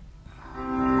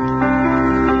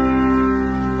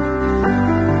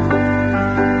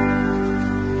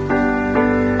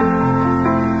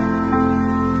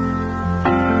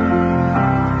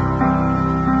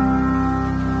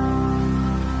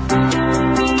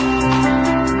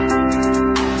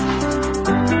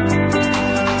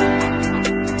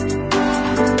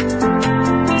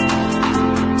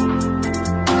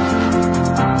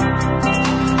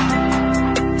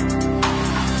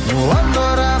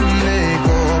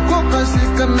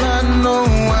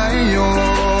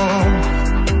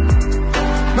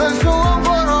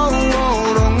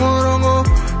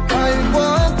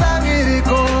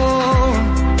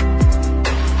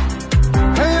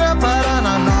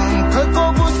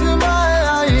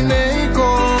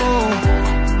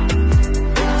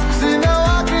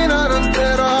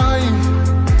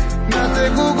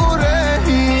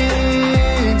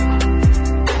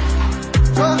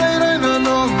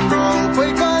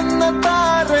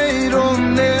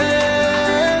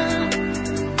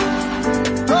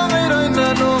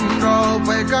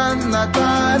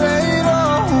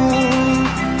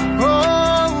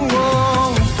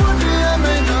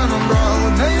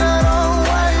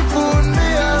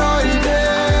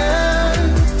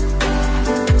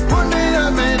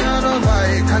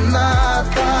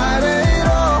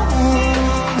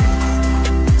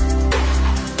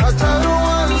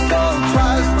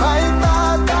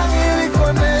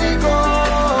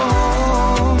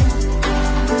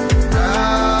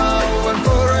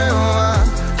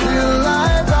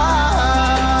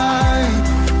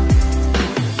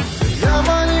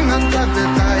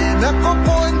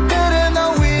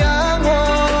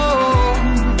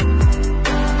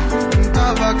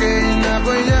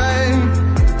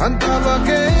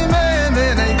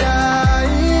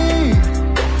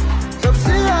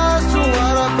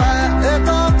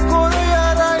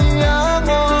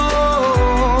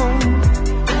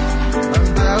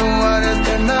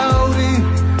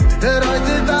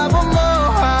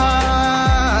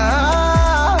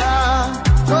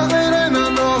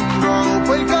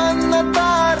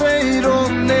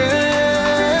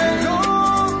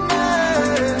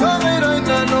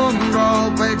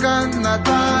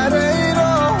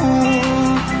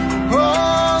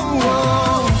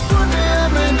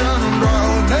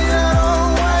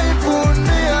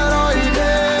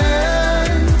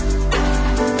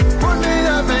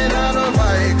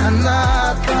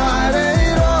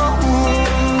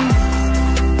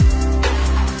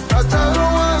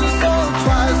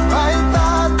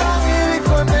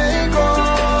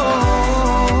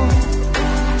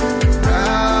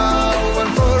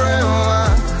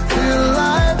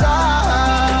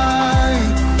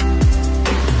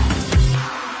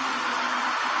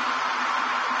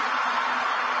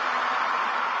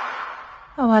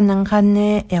 kanang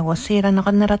kane e wasira na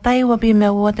kanaratai wabi me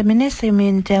wata minisi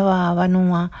min jawa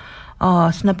wanua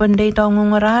snapun dei to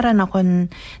ngorara na kon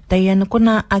dayan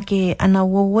kuna ake ana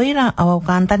woira aw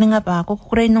kanta nga pa ko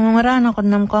kurei ngora na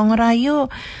kon nam ko ngorayo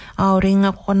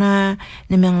ringa ko na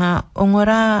nimanga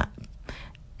ongora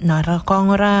nara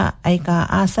kongora ay ka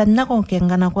asan na ko kaya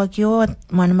nga na ko kiot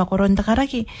man makoron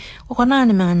takaraki ko na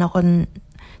nimanga na kon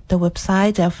the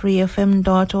website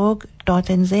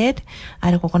freefm.org.nz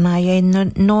ara ko na ay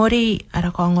nori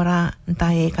ara kongora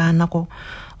tayo ka na ko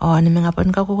ni mga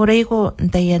pon ka kukuray ko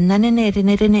dayan na nene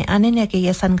anene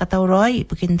kaya san katawroy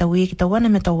bukin tawi kitawa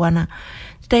na metawana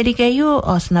steady kayo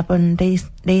snapon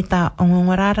data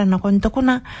ongongorara na konto ko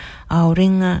na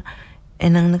ring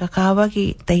enang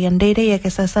nakakawagi dayan dede ya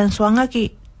kesasan suanga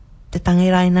ki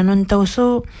tetangiray na nun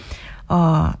tauso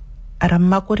aram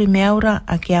makuri meaura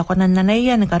aki ako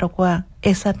nananaya nakarukwa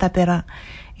esa tapera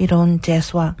iron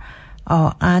jeswa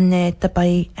ane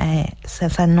tapay sa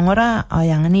sanora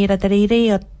yang nira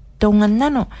tarire tungan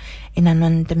nano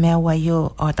inanon te mewa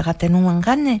yo takatenuang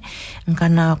kane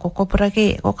ngana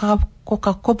kokopurake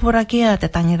kokakopurake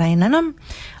tetangira inanam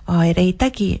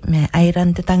ireitaki me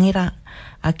airan tetangira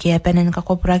aki apenen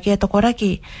kakopurake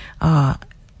tokoraki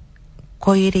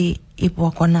koiri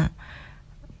ipuakona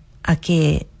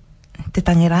aki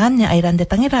tetangiraan airan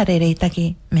tetangira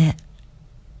ireitaki me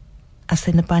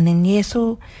asenepanen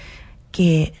Yesu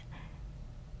ke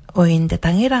oin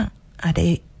tetangira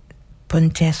ade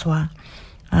Poncheswa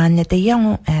nete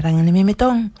yango erang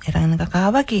nimimitong erang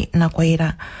nakakawaki na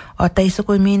koira o taiso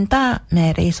ko minta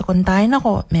me reiso kontain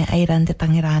ako me airan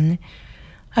tetangiran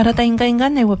ara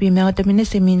taingkaingan ay wapi me otemini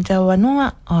si mincha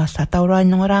wanua o sa tauran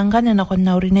ng orangan na kon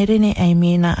naurinirine ay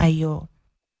mina ayo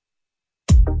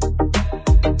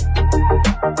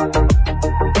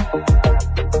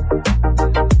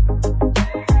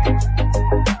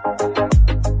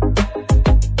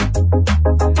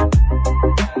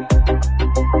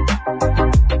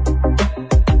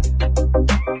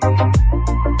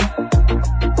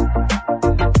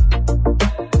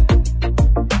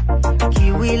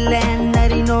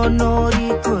nori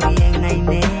kurieng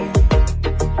naine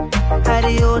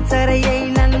hario tarayay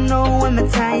nanno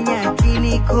matanya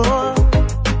kiniko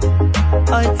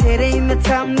oi tere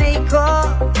matam neko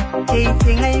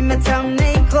kating matam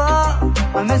neko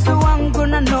amesuang ko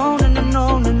na no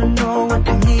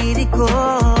atiniriko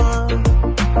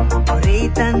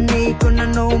oritan neko na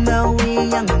no mawi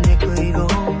yang nekoiro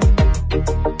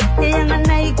yang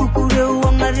anay kukuro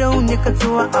ang araw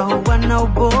nekatwa awan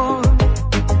bo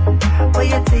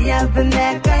Oya tiya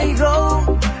benekai ro,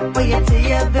 oya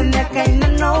tiya benekai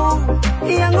nano,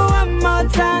 yang uama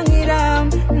tangiram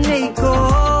neko,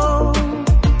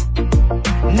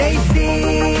 nei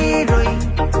siroi,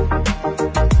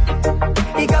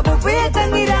 ikabu pe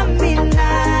tangiram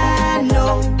minano,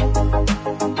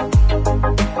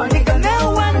 onika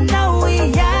mewan na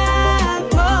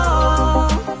uyango,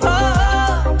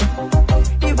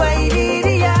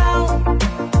 ibaiririao.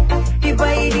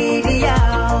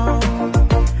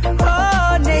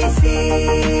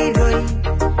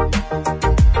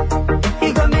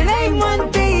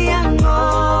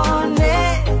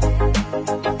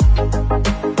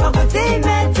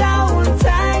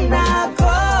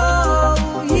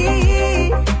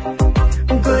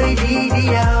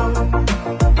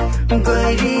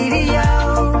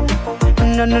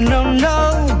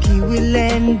 No,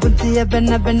 kiwilen buntia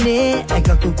bene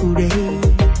aga kukure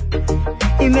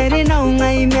imere no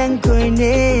ngai men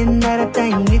koine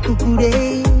naratai ni kukure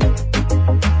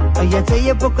aya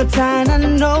taya poko tana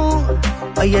no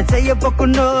aya taya poko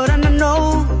nora no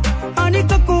ani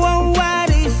kokua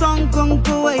wari song kong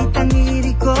kuai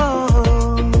tangiriko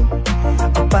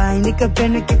apa ini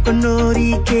kabene ke konori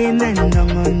ke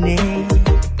menongone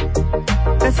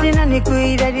Kasina ni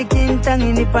kuida di kintang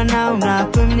ini panau na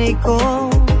kumniko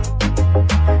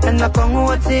Na kongo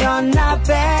wati on na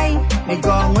pay Ni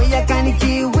gongo ya kani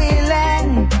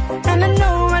kiwilen And I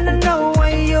know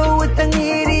why you with the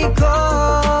ngiriko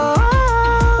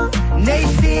Nei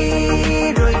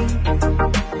siroi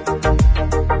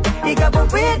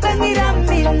Ikapupita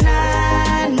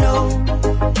ngiraminano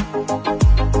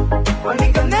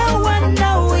Onika mewan na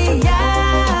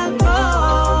uyango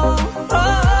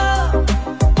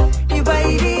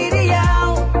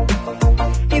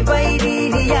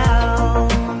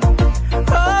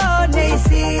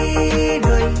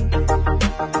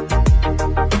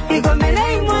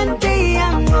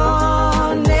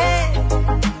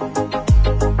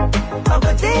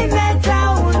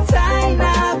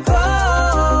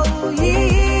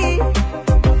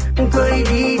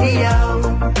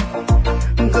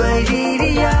Good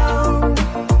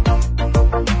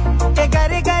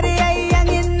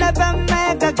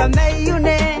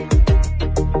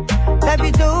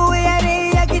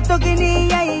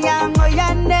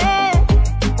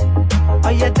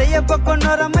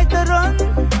pokonora mai taron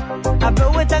Aba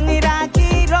wetangira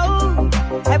kiro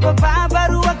Aba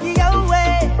babaru aki yawe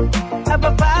Aba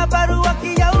babaru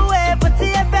aki yawe Pati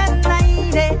ben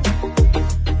naire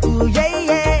Ooh yeah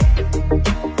yeah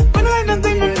When I'm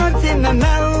going to not in my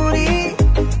memory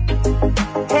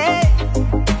Hey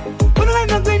When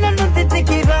I'm going to not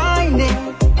take it right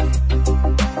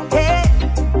Hey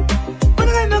When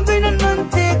I'm going to not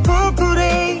take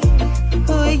kokure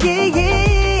Ooh yeah yeah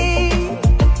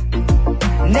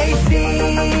Nei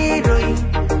siroi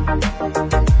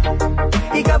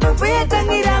Ikapupueta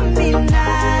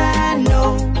ngiraminano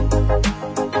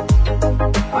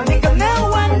Amiga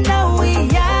mewana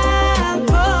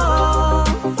wiyango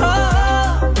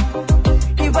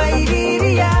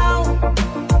Ibaiririao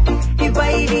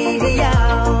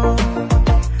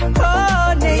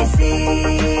Oh, nei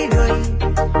siroi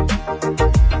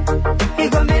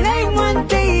Igomena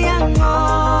imwante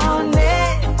yangone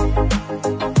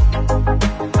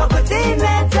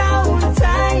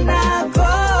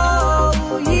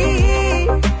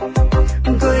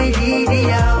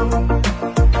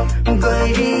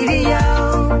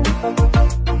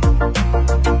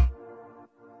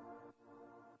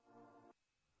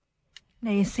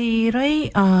Nei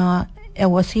siroi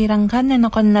ewa sirang kane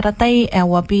na kon naratai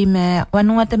ewa bime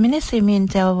wanua tamine simin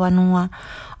te wanua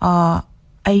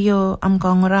ayo am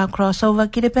kongora crossover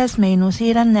Kiribati me no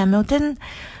siran na Milton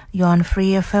you're on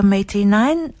Free FM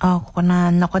 89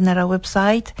 kona na konara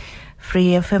website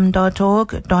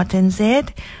freefm.org.nz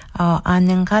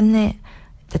aneng kane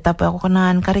tetapo ako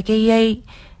konan karikeyay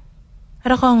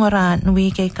rakongora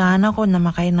nui kay kana ko na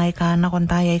makainay kana ko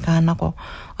tayay kana ko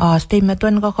stay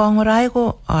metuan ko kongoray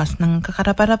ko nang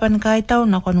kakaraparapan kay tao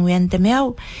na konwente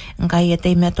meaw ngay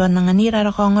tay metuan nang anira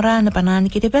rakongora na panan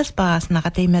Kiribati pas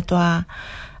nakatay metwa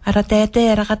aratete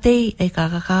rakatay ay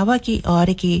kakakawaki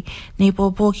oriki ni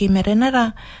popoki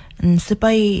merenara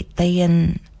sipay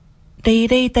tayan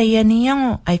tayan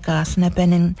ay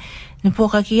kasnapenin ni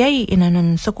pokakiyay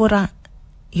inanon sukura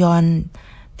yon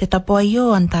tetapo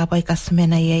ayo ang tapay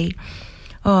kasmenayay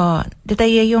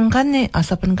detay yung kane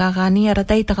asapan kakani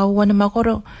aratay takawan na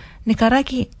makoro ni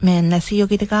karaki men nasiyo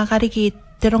kita kakariki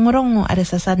tirongorong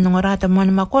aresasan ng orata mo na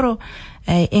makoro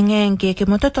ay ingeng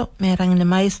kikimototo merang na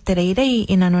mais tereiray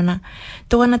inano na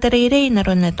tuwan na tereiray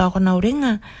naron na toko na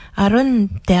uringa aron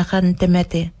teakan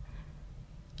temete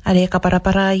are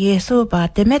kaparapara Yesu ba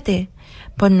temete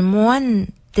ponmuan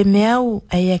temeau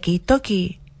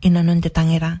ayakitoki inanon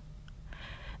tetangira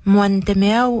muan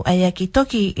temeau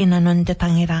ayakitoki inanon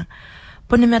tetangira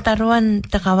ponimetaruan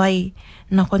tekawai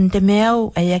na kon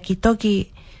temeau ayakitoki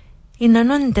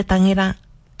inanon tetangira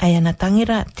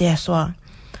ayanatangira teaswa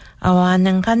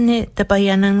awanan kanne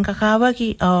tepayanan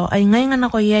kakawaki ay ngayon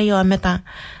ako yayo ameta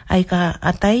ay ka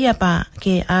ataya pa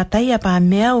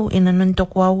meau inanon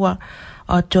tokwawa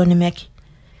Johnny Meki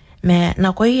me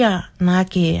nakoya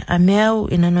naki ameau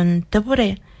inanon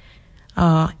tepure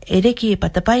ereki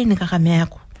patapay ni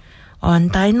kakameako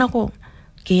antay nako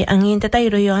ki angin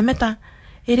tatay royo ameta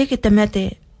ereki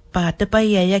temete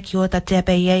patapay ayaki o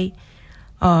tatsepayay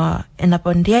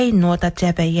enapondiay no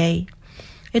tatsepayay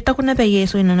ito ko na ba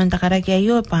Yesu inanon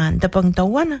takaragyayo pa tapang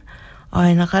tawana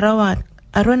ay nakarawat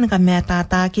aron kami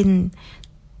tatakin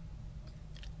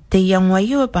tiyang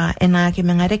wayo pa enaki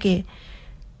mangareke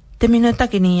teminota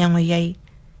kiniyang wayay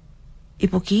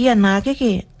ipukiya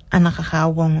nakike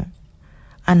anakakawang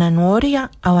ananoria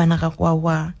awa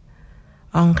nakakwawa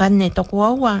ang kanne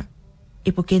tokwawa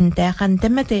ipukintekan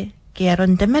temete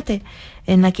kiaron temete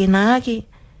enakinaki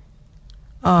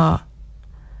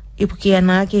ipukiya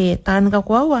naki tan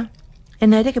kakwawa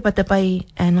enare ke patapay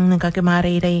anang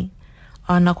nagkakimariray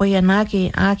nakoya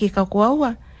naki aki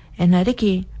kakwawa enare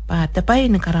ki patapay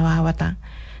nakarawawata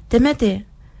temete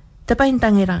tapay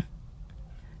tangira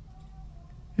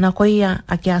nakoya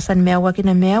akyasan mewa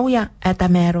kina mewya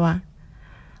atamerwa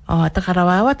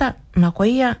takarawawata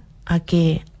nakoya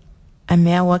ake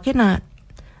amewa kina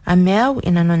amew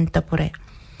inanon tapure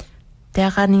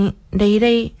teakan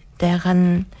deirey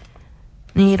teakan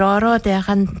ni roro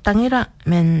teakan tangira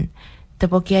men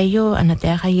tapokyayo ana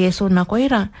teaka Yesu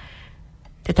nakoira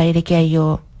tetayri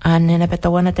kyayo anena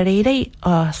petawana deirey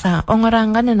sa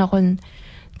ongorangan na kon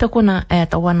takuna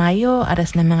tawanayo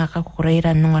aras na mga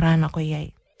kakukurairan ng oran ako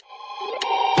yay.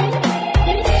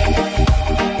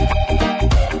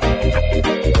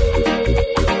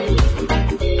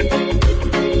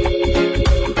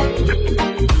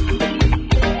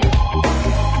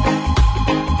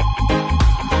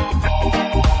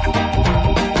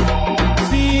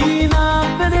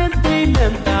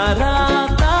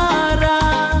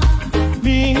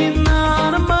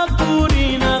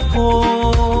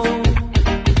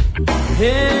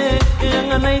 Hey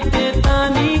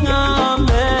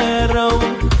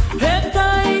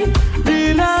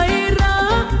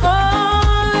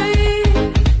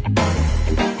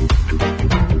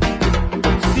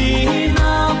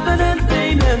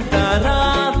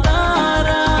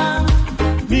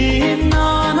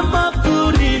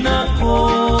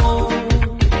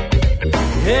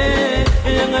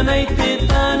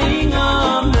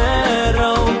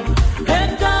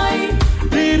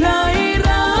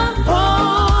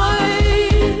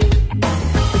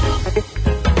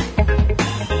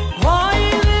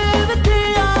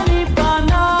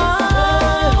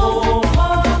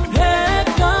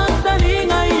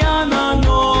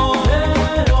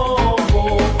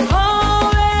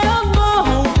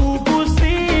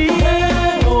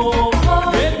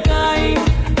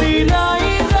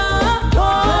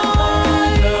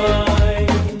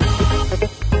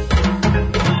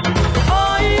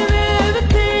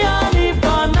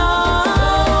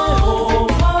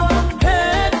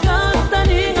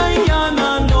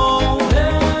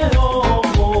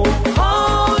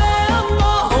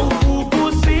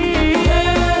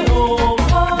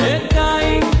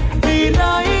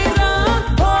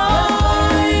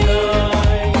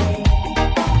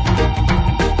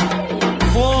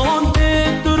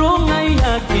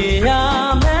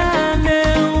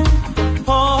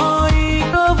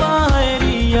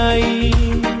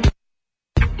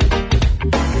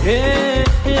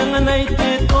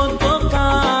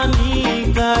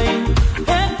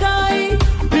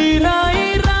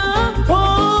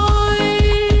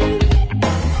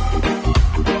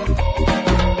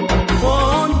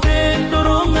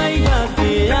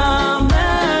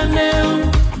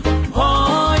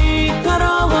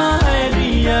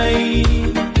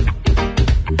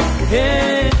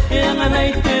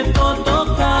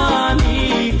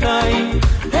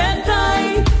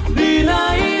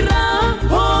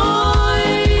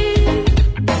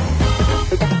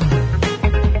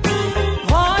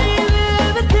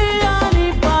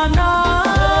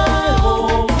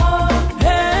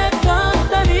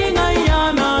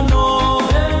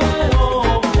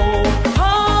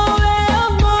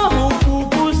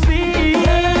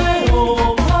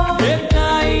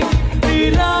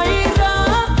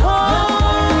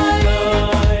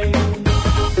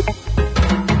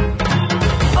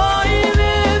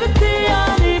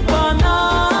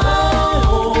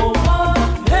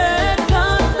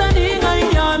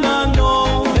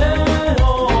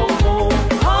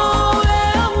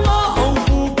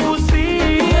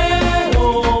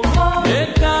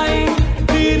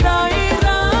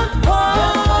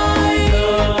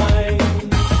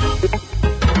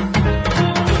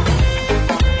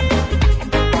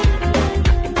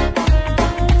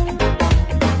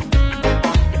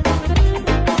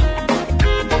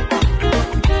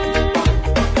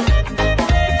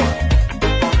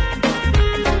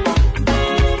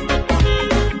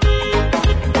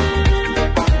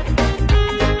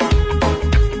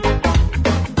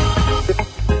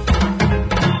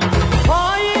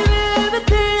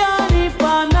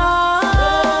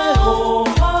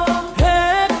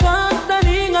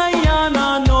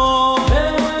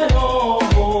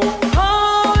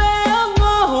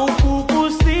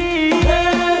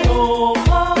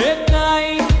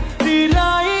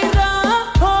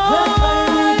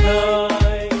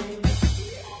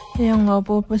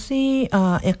pupusi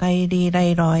ikaili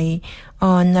lairoi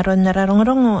naron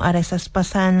nararongo are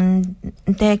saspasan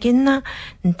tekinna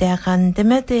tekan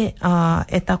temete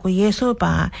etaku Yesu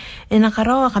pa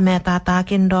inakarawa kami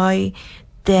tatakin roi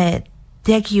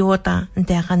tekiota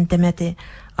tekan temete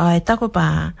etaku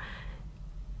pa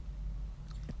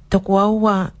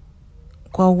tokuawa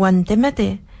kuawan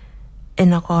temete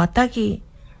inakotaki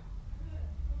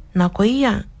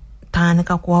nakoia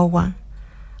tanaka kuawa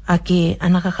aki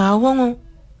anakakawongo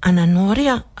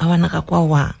ananoria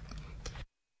awanakakuawa.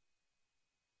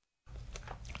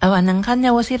 Awanang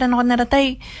kanya wasira nakon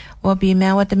naratay wabi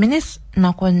mewa teminis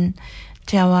nakon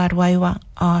tiawar waiwa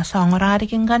sa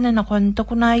ngorarikin kanya nakon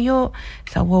tukunayo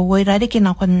sa wawai rarikin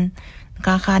nakon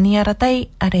kakaniya ratay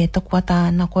are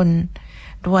tukwata nakon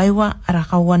duwaiwa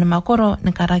arakawan makoro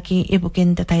nakaraki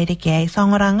ibukin tatay rikay sa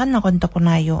ngorangan nakon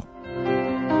tukunayo.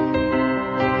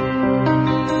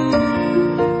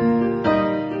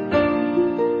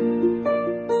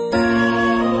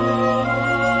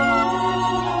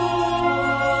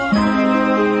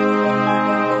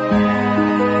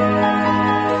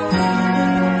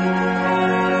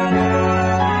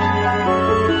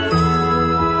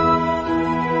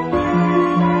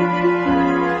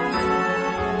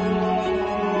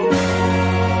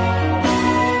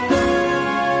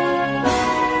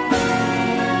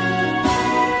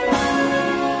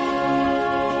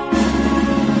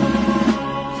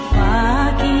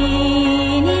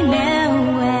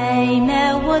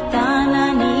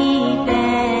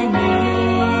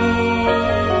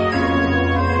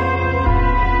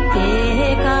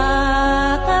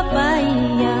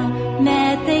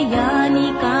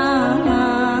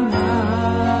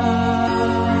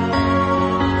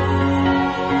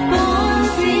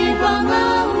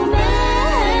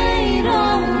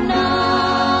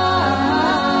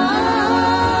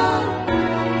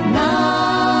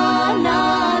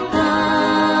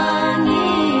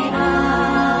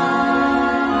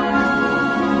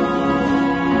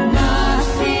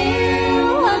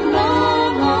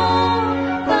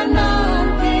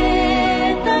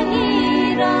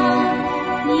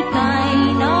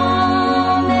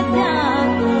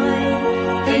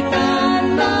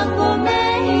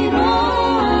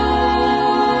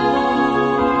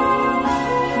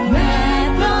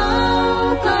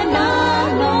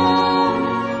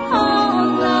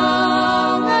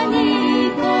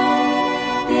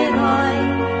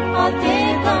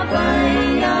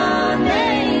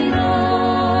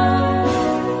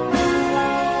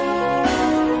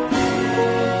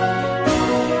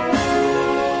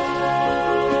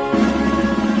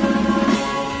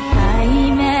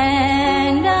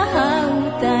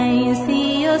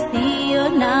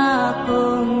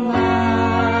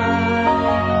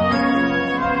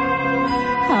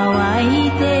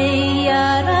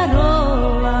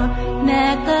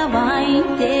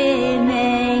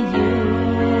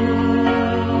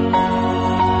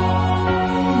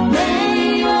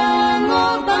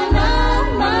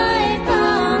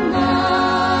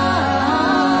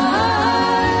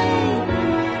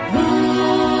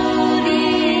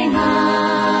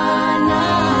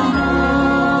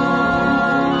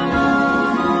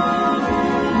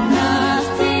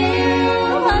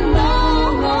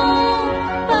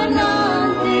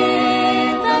 Nante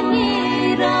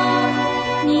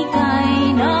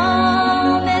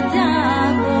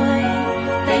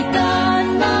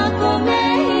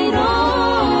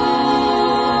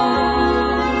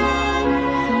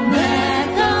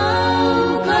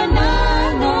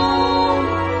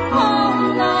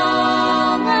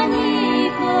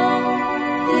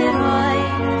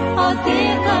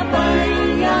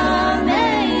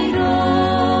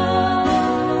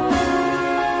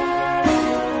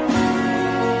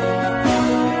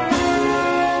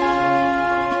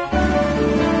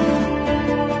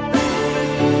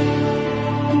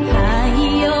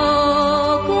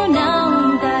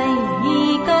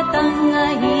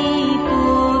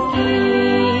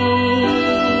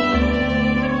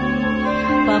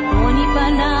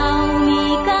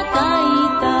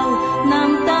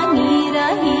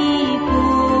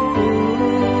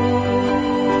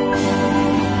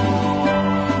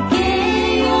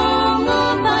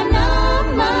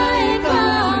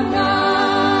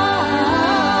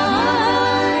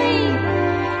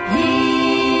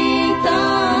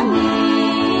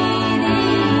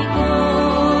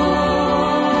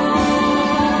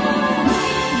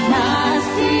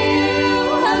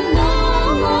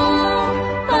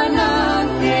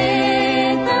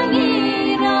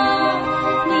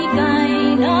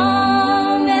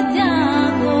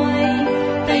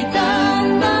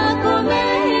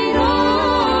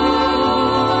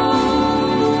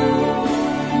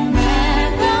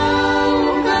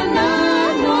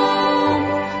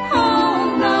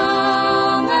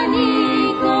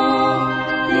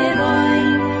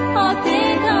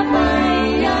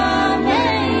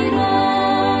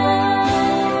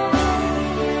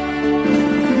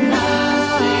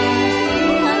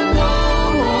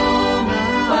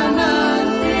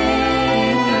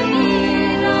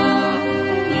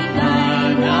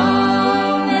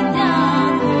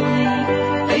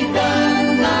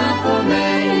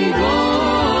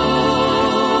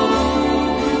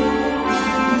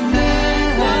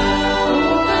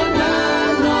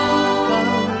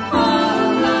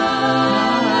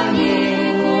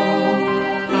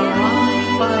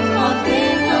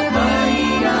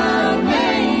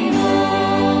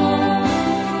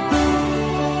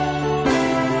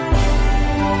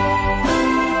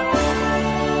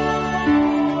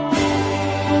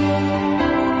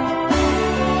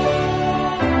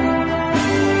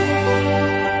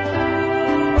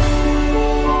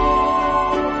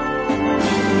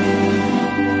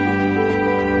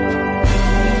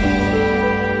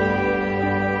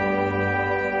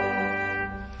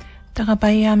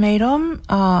nakapaya mayroon,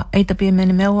 ay tapi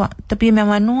mewa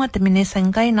at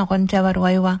minisangkay na kon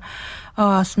jawarwaywa.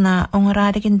 Sna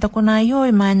ongorarikin to kunayo,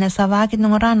 imana sawakin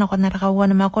nongoran ako narakawa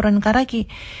na makuran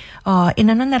karaki.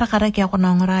 Inanon narakaraki ako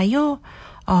na ongorayo,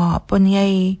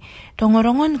 punyay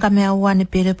tongorongon kami awan ni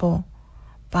Pilipo.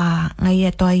 Pa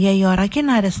ngaya to ayay orakin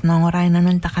haras nongoray na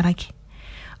nun takaraki.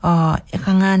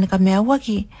 Ikangan kami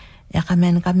awaki.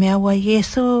 Yakamen kami awa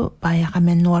Yesu, pa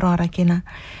yakamen nuororakin na.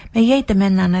 Mayay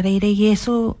tamen na narire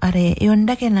Yesu, are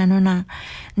iundakin na nuna.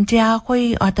 Nti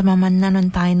ako'y atamaman na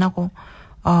nun tayo na ko.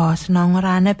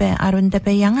 Sinangorana pe, arun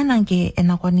tepe yangan angki,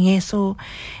 enakon Yesu.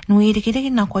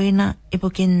 Nuirikirin ako'y na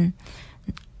ibukin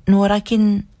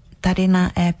nuorakin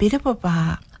tarina piripo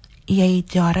pa iyay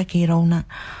tioraki raw na.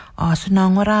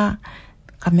 Sinangora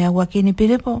kami awaki ni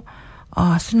piripo.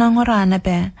 Sinangorana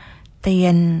pe,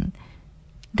 tayen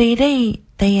Day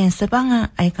tayen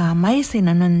sabanga ay ka may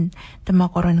sinanon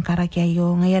tamakoron karaki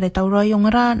ayo ngayari tawro yung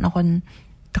ra nakon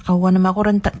takawan na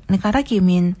makoron ni karaki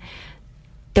min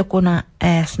tekuna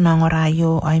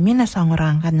snangorayo ay min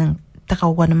nasangorang kanang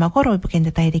takawan na makoro bukin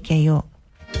da tayo di kayo.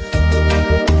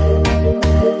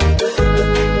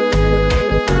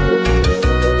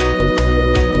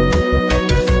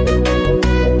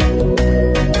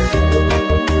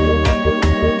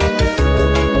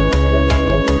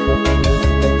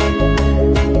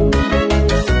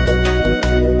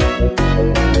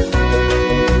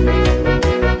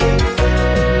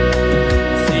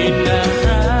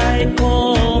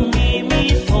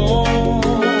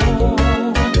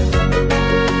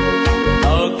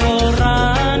 Kau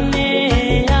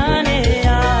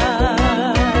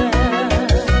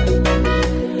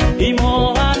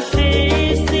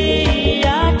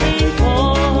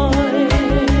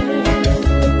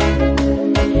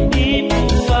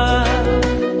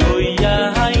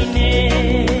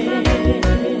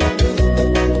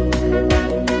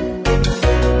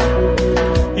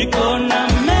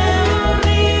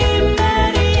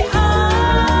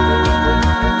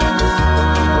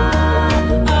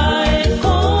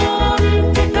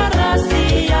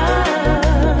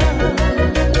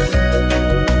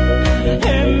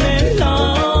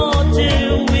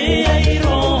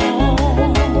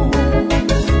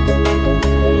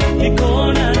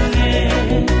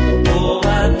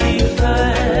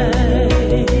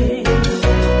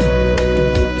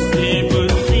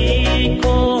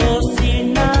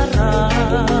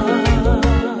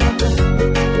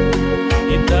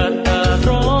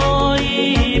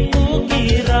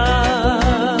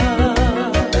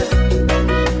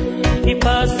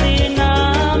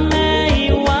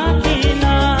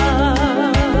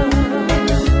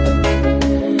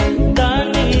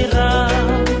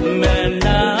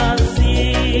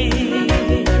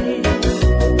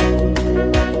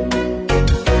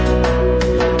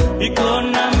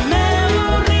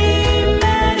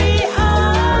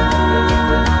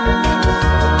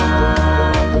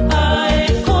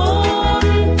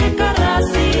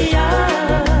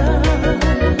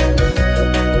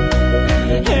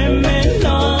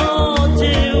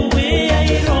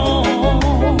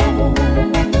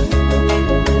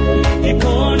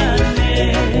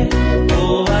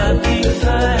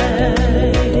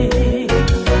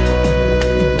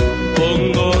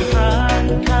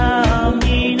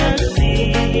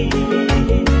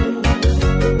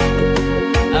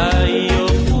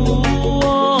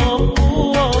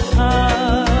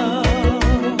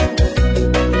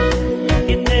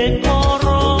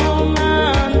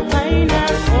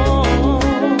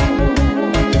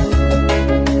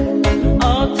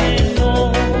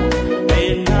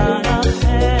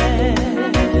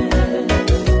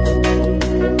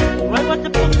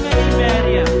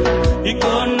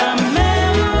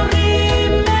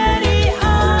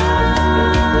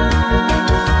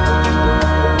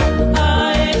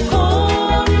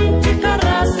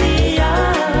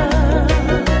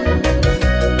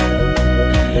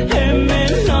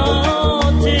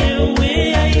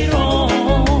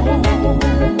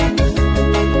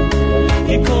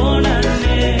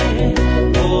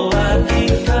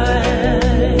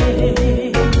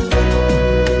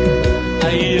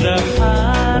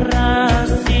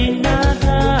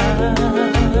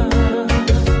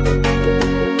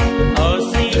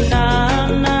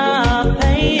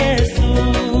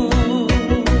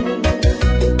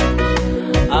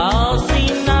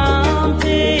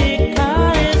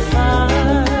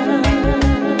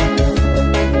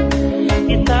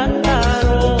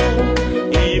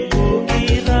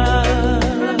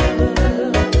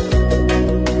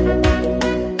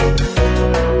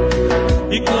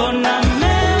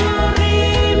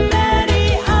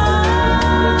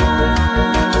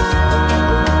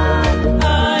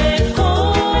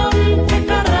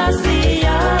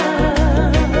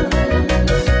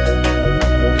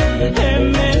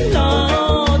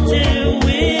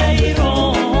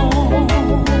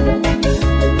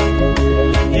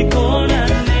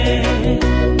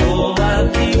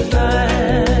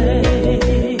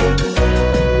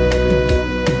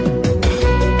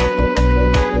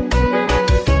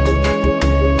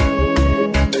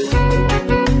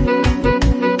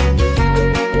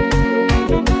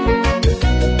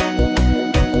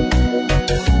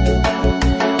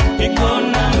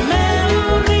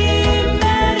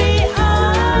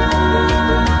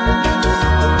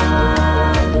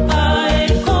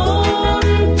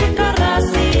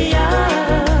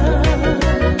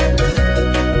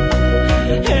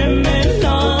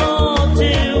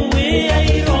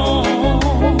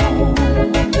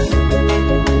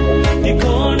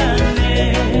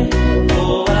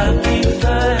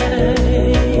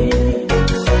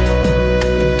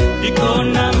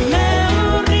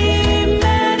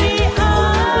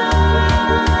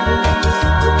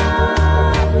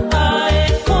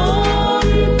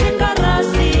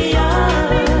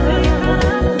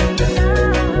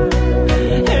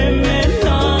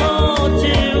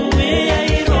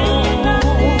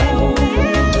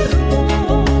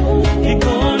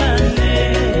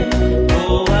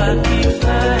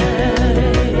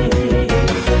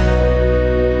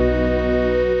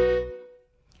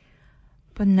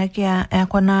nakia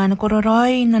kona ni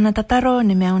kororoi na natataro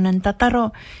ni meuna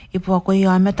natataro ipu ako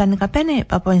iyo ameta ni kapene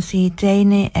papon si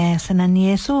Jane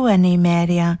sanani Yesu ni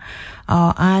Maria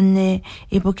ane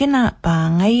ipu kina pa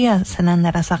ngaya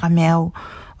sananara sa kameu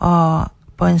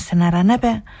pon sanara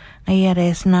nabe ngaya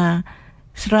res na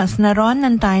sinaroan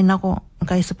ng tayo nako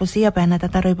kay supusiya pa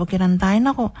natataro ipukiran tayo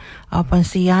nako pon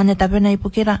siya ne tabi na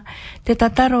ipukira te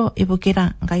tataro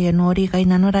ipukira kaya nori kay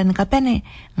nanuran kapene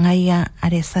ngaya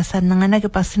aresasan nga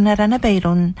nagipasinara na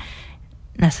bayron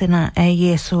na sina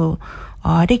Yesu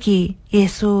riki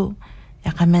Yesu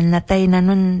yakamen natay na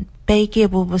nun peike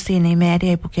bubusin ni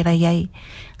Mary ipukira yay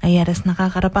ngaya res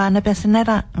nakakarapa na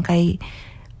pasinara kay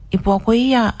ipo ko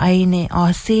iya ay ni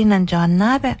osi ng John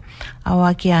nabe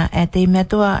awakia te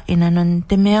metua inanon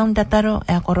temeong tataro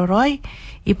kororoi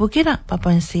ipo kira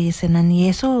papansi sinan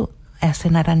Yesu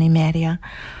sinara ni Maria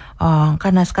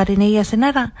kanas kariniya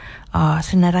sinara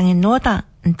sinarangin nota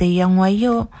nte yang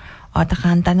wayo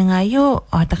takanta nga yo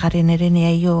takarinirin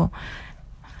yo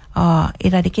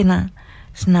iradikina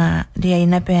sina diya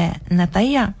inape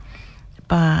nataya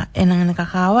pa enang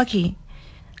nakakawaki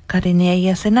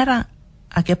kariniya sinara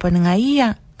ake po nga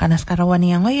iya kanas karawan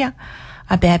niya ngoya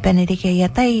abe ni dike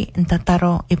iya tay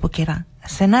ntataro ipukira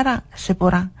senara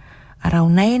sepura araw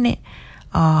na ini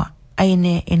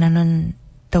ayne inanon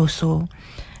tauso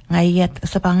ngayat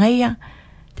sa pangaya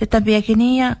tetabi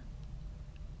kiniya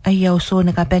ayaw so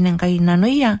nakapeneng kay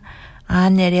nanoya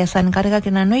neriasan karga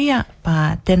kinanoya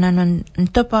pa tenanon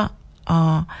ntopa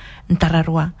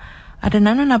ntararwa ada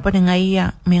nanon apa nga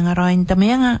iya mingaroin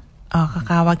tamyanga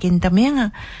kakawakin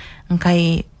tamyanga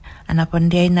kay anapon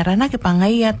diay narana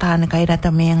kipangaya tan kay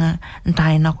ratamenga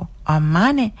ntay nako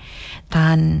amane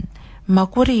tan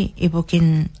makuri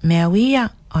ibukin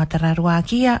mewiya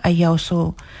tararwakia ayaw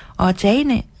so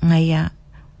jaine ngaya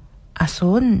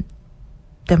asun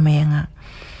temenga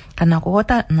kanako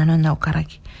ta nanon na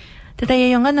karaki tetaya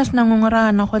yung ganas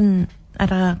nangungara nakon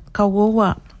ara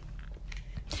kawawa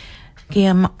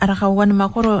kaya ara kawan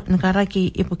makuro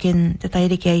nakaraki ibukin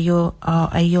tetay di kayo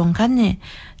ayong kanye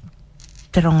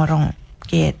terongorong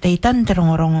ke taitan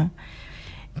terongorong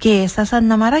ke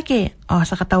sasan namara ke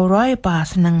sa katawroy pa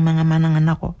senang mga manangan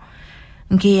ako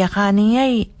ke yakani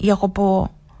ay yako po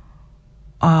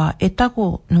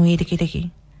etaku nui diki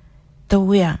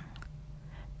tawya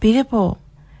pide po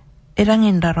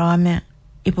irangin darame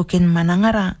ipukin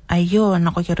manangara ayo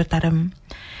nako kirutaram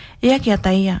iya kya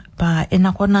taya pa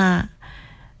enako na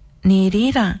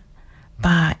nirira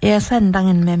pa esan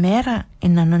dangin memera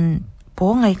inanon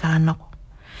po ngay kanako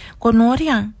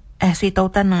konoria si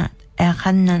tautana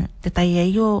kanna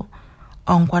tetayayo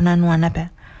ang kwananwana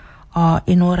pa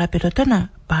inora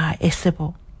pirotana pa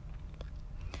esebo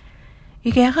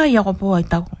ikaya yako po ay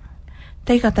tako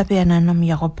tay katapianan nam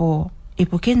yako po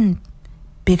ipukin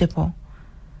pidepo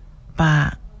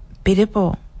pa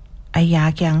pidepo ay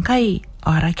yaki ang kay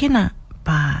orakina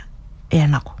pa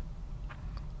enako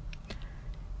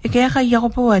ikaya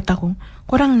yako po ay tako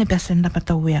kurang nipasen na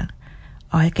patawya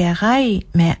kaya kay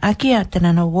me akia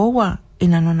tenanawawa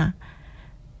inanona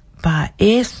pa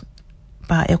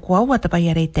ekwawa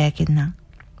tapayari tekin na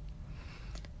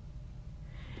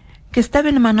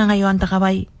kistabi naman na ngayon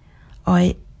takabay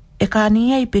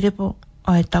ekaniya ipiripo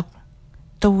tak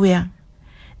tuwya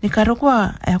ni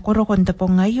karukwa kurukon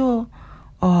tapong ngayo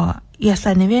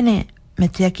yasa ni bene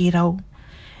metiakiraw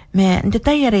me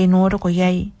ndetayari inuro ko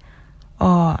yay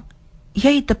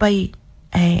yay tapay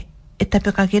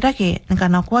itapi kakiraki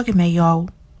nkanakuwa kimeyaw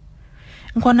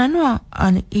nkona nua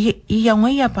iya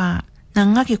ngaya pa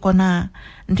nangaki kona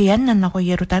ndiyan na nako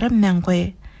yerutaram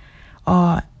mengkwe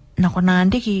nakona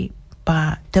andiki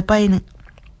pa tapay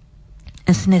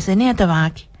sinesene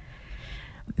atawaki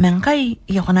mengkai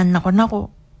iya kona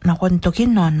nako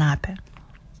tokin no nape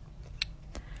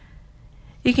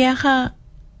ikaya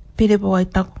pilipo ay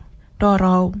tako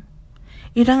dorow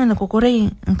irangan nakukuray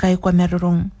nkay kwa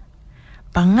merurong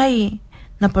pangay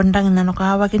na pondang na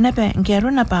nukawagin na pe ngero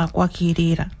na pa kwa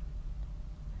kirira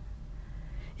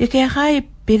ikaya kay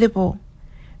pilipo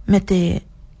mete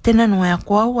tinanwaya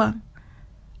kwawa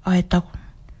ay tako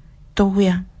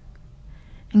tuwya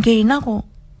ngay nako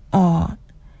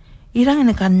irang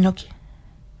na kanyoki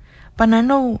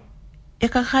panano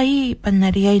ikakay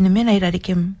panariyay namin ay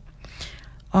rarikim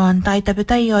antay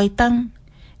tapitay ay tang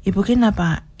ibukin na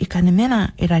pa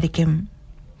ikanimena irarikim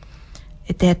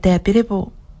ite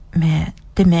piripo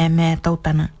me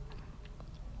tautana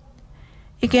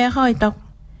ikaya ka itak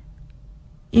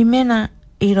imena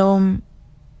irom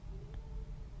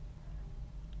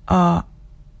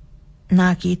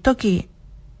naki toki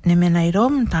nimena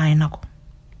irom tayo nako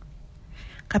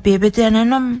kapibiti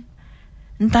ananom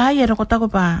ntaya rako tako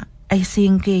pa ai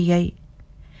singke yai.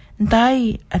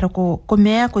 Ndai arako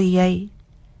komea ko yai.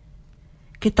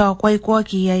 Kita kwai kwa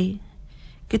ki yai.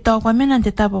 Kita kwa mena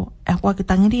te tabo e kwa ki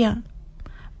tangiria.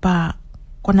 Pa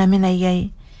kona mena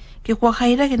yai. Ki kwa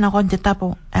kaira ki na kon te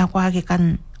tabo e kwa ki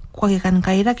kan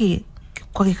kaira ki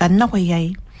kwa ki kan na kwa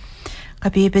yai. Ka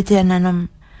pipete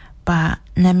ananom pa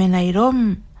na mena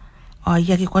irom o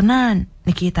yaki konan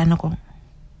ni kita nako.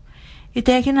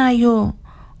 Ite kina yo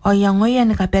o yangoya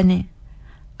ni kapene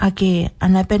ake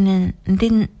anapene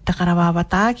ndin takarawa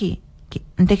bataki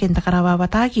ndeken takarawa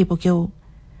bataki pokeu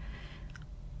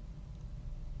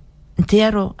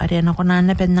ntero are na kona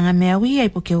anapen nga meawi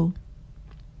ai pokeu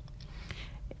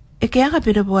eke aka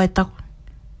pire bo eta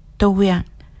towia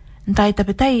ntai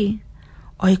tapetai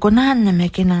o ikonan na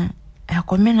mekena e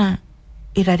komena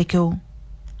irarikeu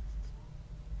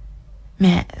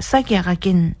me saki aka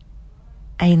kin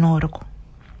ai noroko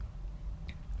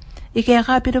ike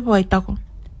aka pire po itako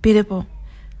pire po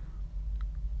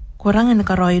korangan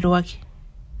ka roiro aki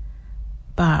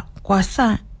pa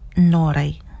kwasa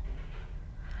norai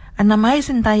ana mai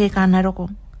sentai ka naroko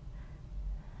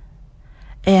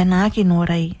e ana aki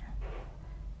norai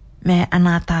me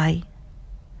ana tai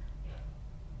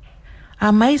a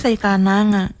mai sai ka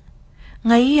nanga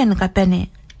ngai an ka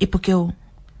pene ipukeu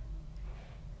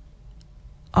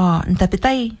o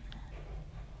ntapitai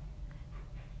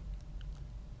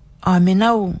o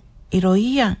menau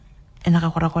iroia e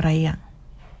nakakorakoraia.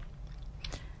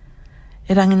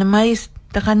 E rangina mais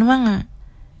takanuanga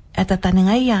e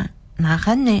tataningaia na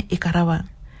kane ikarawa.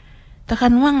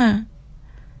 Takanuanga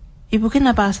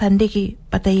ibukina pa sandiki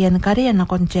patayan kariya na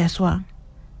koncheswa.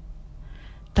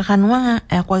 Takanuanga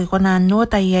e kwa ikona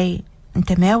nota yai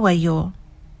ntemewa yo.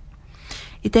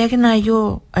 Itekina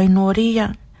yo ay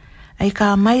noria ay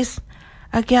ka mais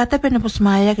aki ate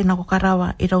penepusmaya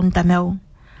kinakukarawa iraun tameu.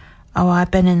 Awa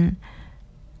penen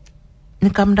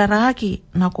nikamdaraki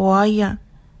na kuaya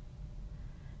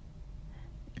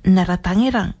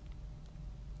naratangira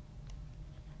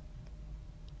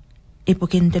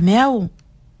ipukin temeu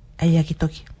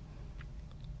ayakitoki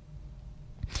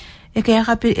eke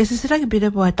akapi esisiraki pide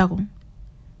poetaku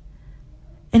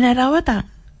inarawata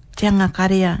tianga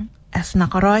karia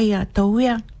asnakoroya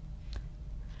tauia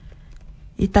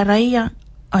itaraia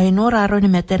ainora aroni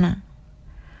metena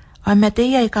a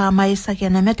meteia ika maisa kia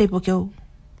na mete pukeu.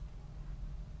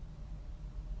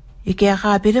 Ike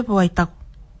aka piripo ai taku.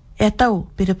 E tau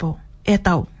piripo. E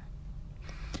tau.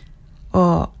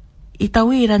 O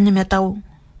itau irani me tau.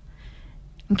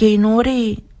 Nke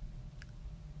inori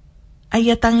ai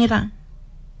atangira.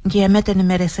 Nke mete ni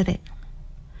meresere.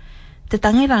 Te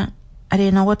tangira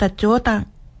are na wata jota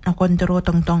na kontero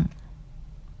tong tong.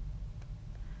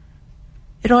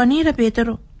 Iro anira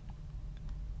Petero.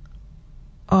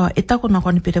 O itaku na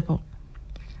koni pirepo.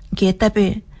 Ki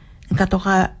etape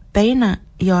katoka peina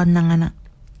yon nangana.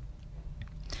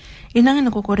 Inangin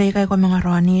ko korei kai ko mga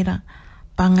roanira.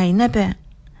 Pangay nepe.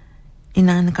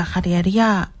 Inangin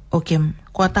kakariaria o kim.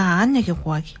 Kwa tahaan niya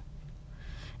kikwaki.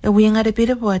 E wingare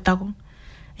pirepo etaku.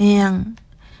 Iyang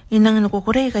inangin ko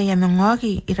korei kai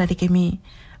yamangwaki irarikimi.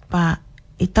 Pa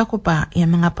itaku pa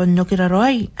yung mga ponyo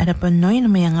kiraroy. Ada ponyoy na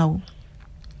mayangaw.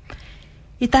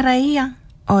 Itaraiya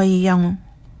o iyang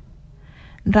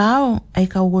rao ay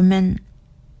women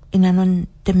inanon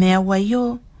temewa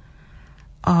yo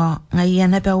o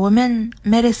ngayon na pa women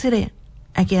meresire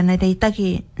aki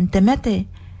anaitaki temete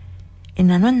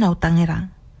inanon na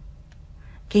utangira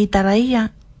kay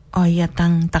taraya o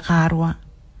yatang takarwa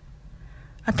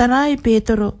ataray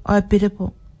Petro o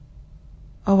Pilipo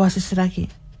o wasisiraki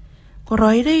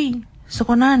koroirei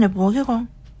sukonane boge ko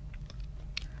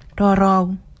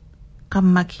rorau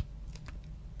kamaki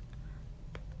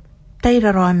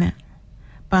taira rome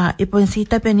pa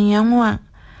iponsita peniyangwa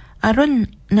aron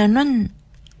nanon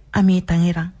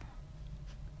amitangira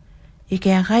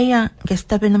ikaya kaya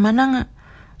gesta penamananga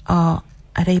o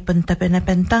aray punta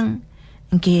penapentang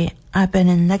nke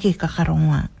apenen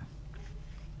nakikakarungwa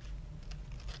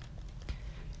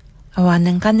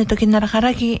awanan kan ito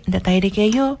kinarakaraki datayri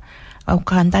kayo au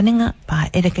kantaninga pa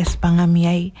erekes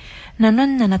pangamiyay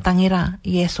nanon na natangira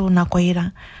Yesu na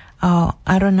koira o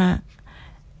aron na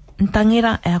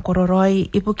ntangira e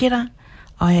kororoi ipukira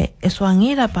o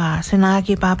eswangira pa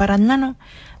senaki paparan nano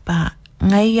pa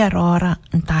ngaya rora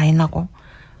ntai nako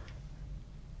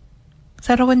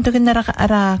saro kwento kinara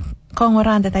ara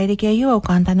kongoran da tayo kayo o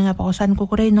kantanin nga pa kusan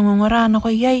kukuray nungongora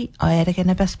nako yay o ereke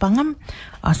na pespangam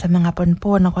o sa mga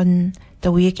ponpon nakon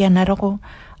tawiki anaro ko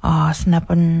o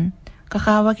snapon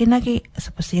kakawakinaki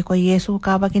sa pasi ko Yesu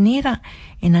kawakinira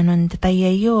inanon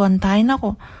tayo antay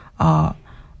nako o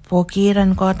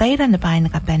pokiran ko tayran na pahay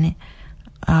nakapene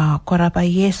korapa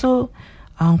Yesu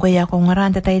ang kuya ko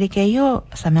ngaran tatay kayo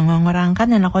sa mga ngarang kan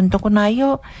na konto ko na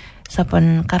yo sa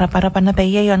pon karaparapan na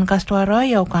paye yon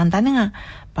kastuaroy o kanta nga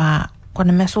pa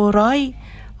kono mesuroy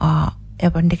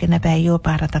pon di na payo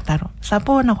para tataro sa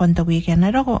po na konto weekend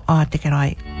na ko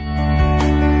tikeroy.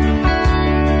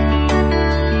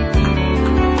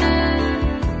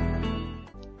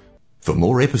 For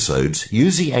more episodes,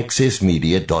 use the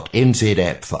accessmedia.nz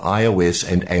app for iOS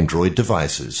and Android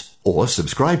devices, or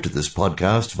subscribe to this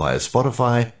podcast via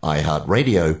Spotify,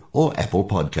 iHeartRadio, or Apple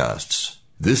Podcasts.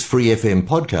 This Free FM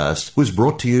podcast was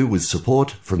brought to you with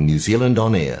support from New Zealand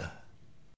On Air.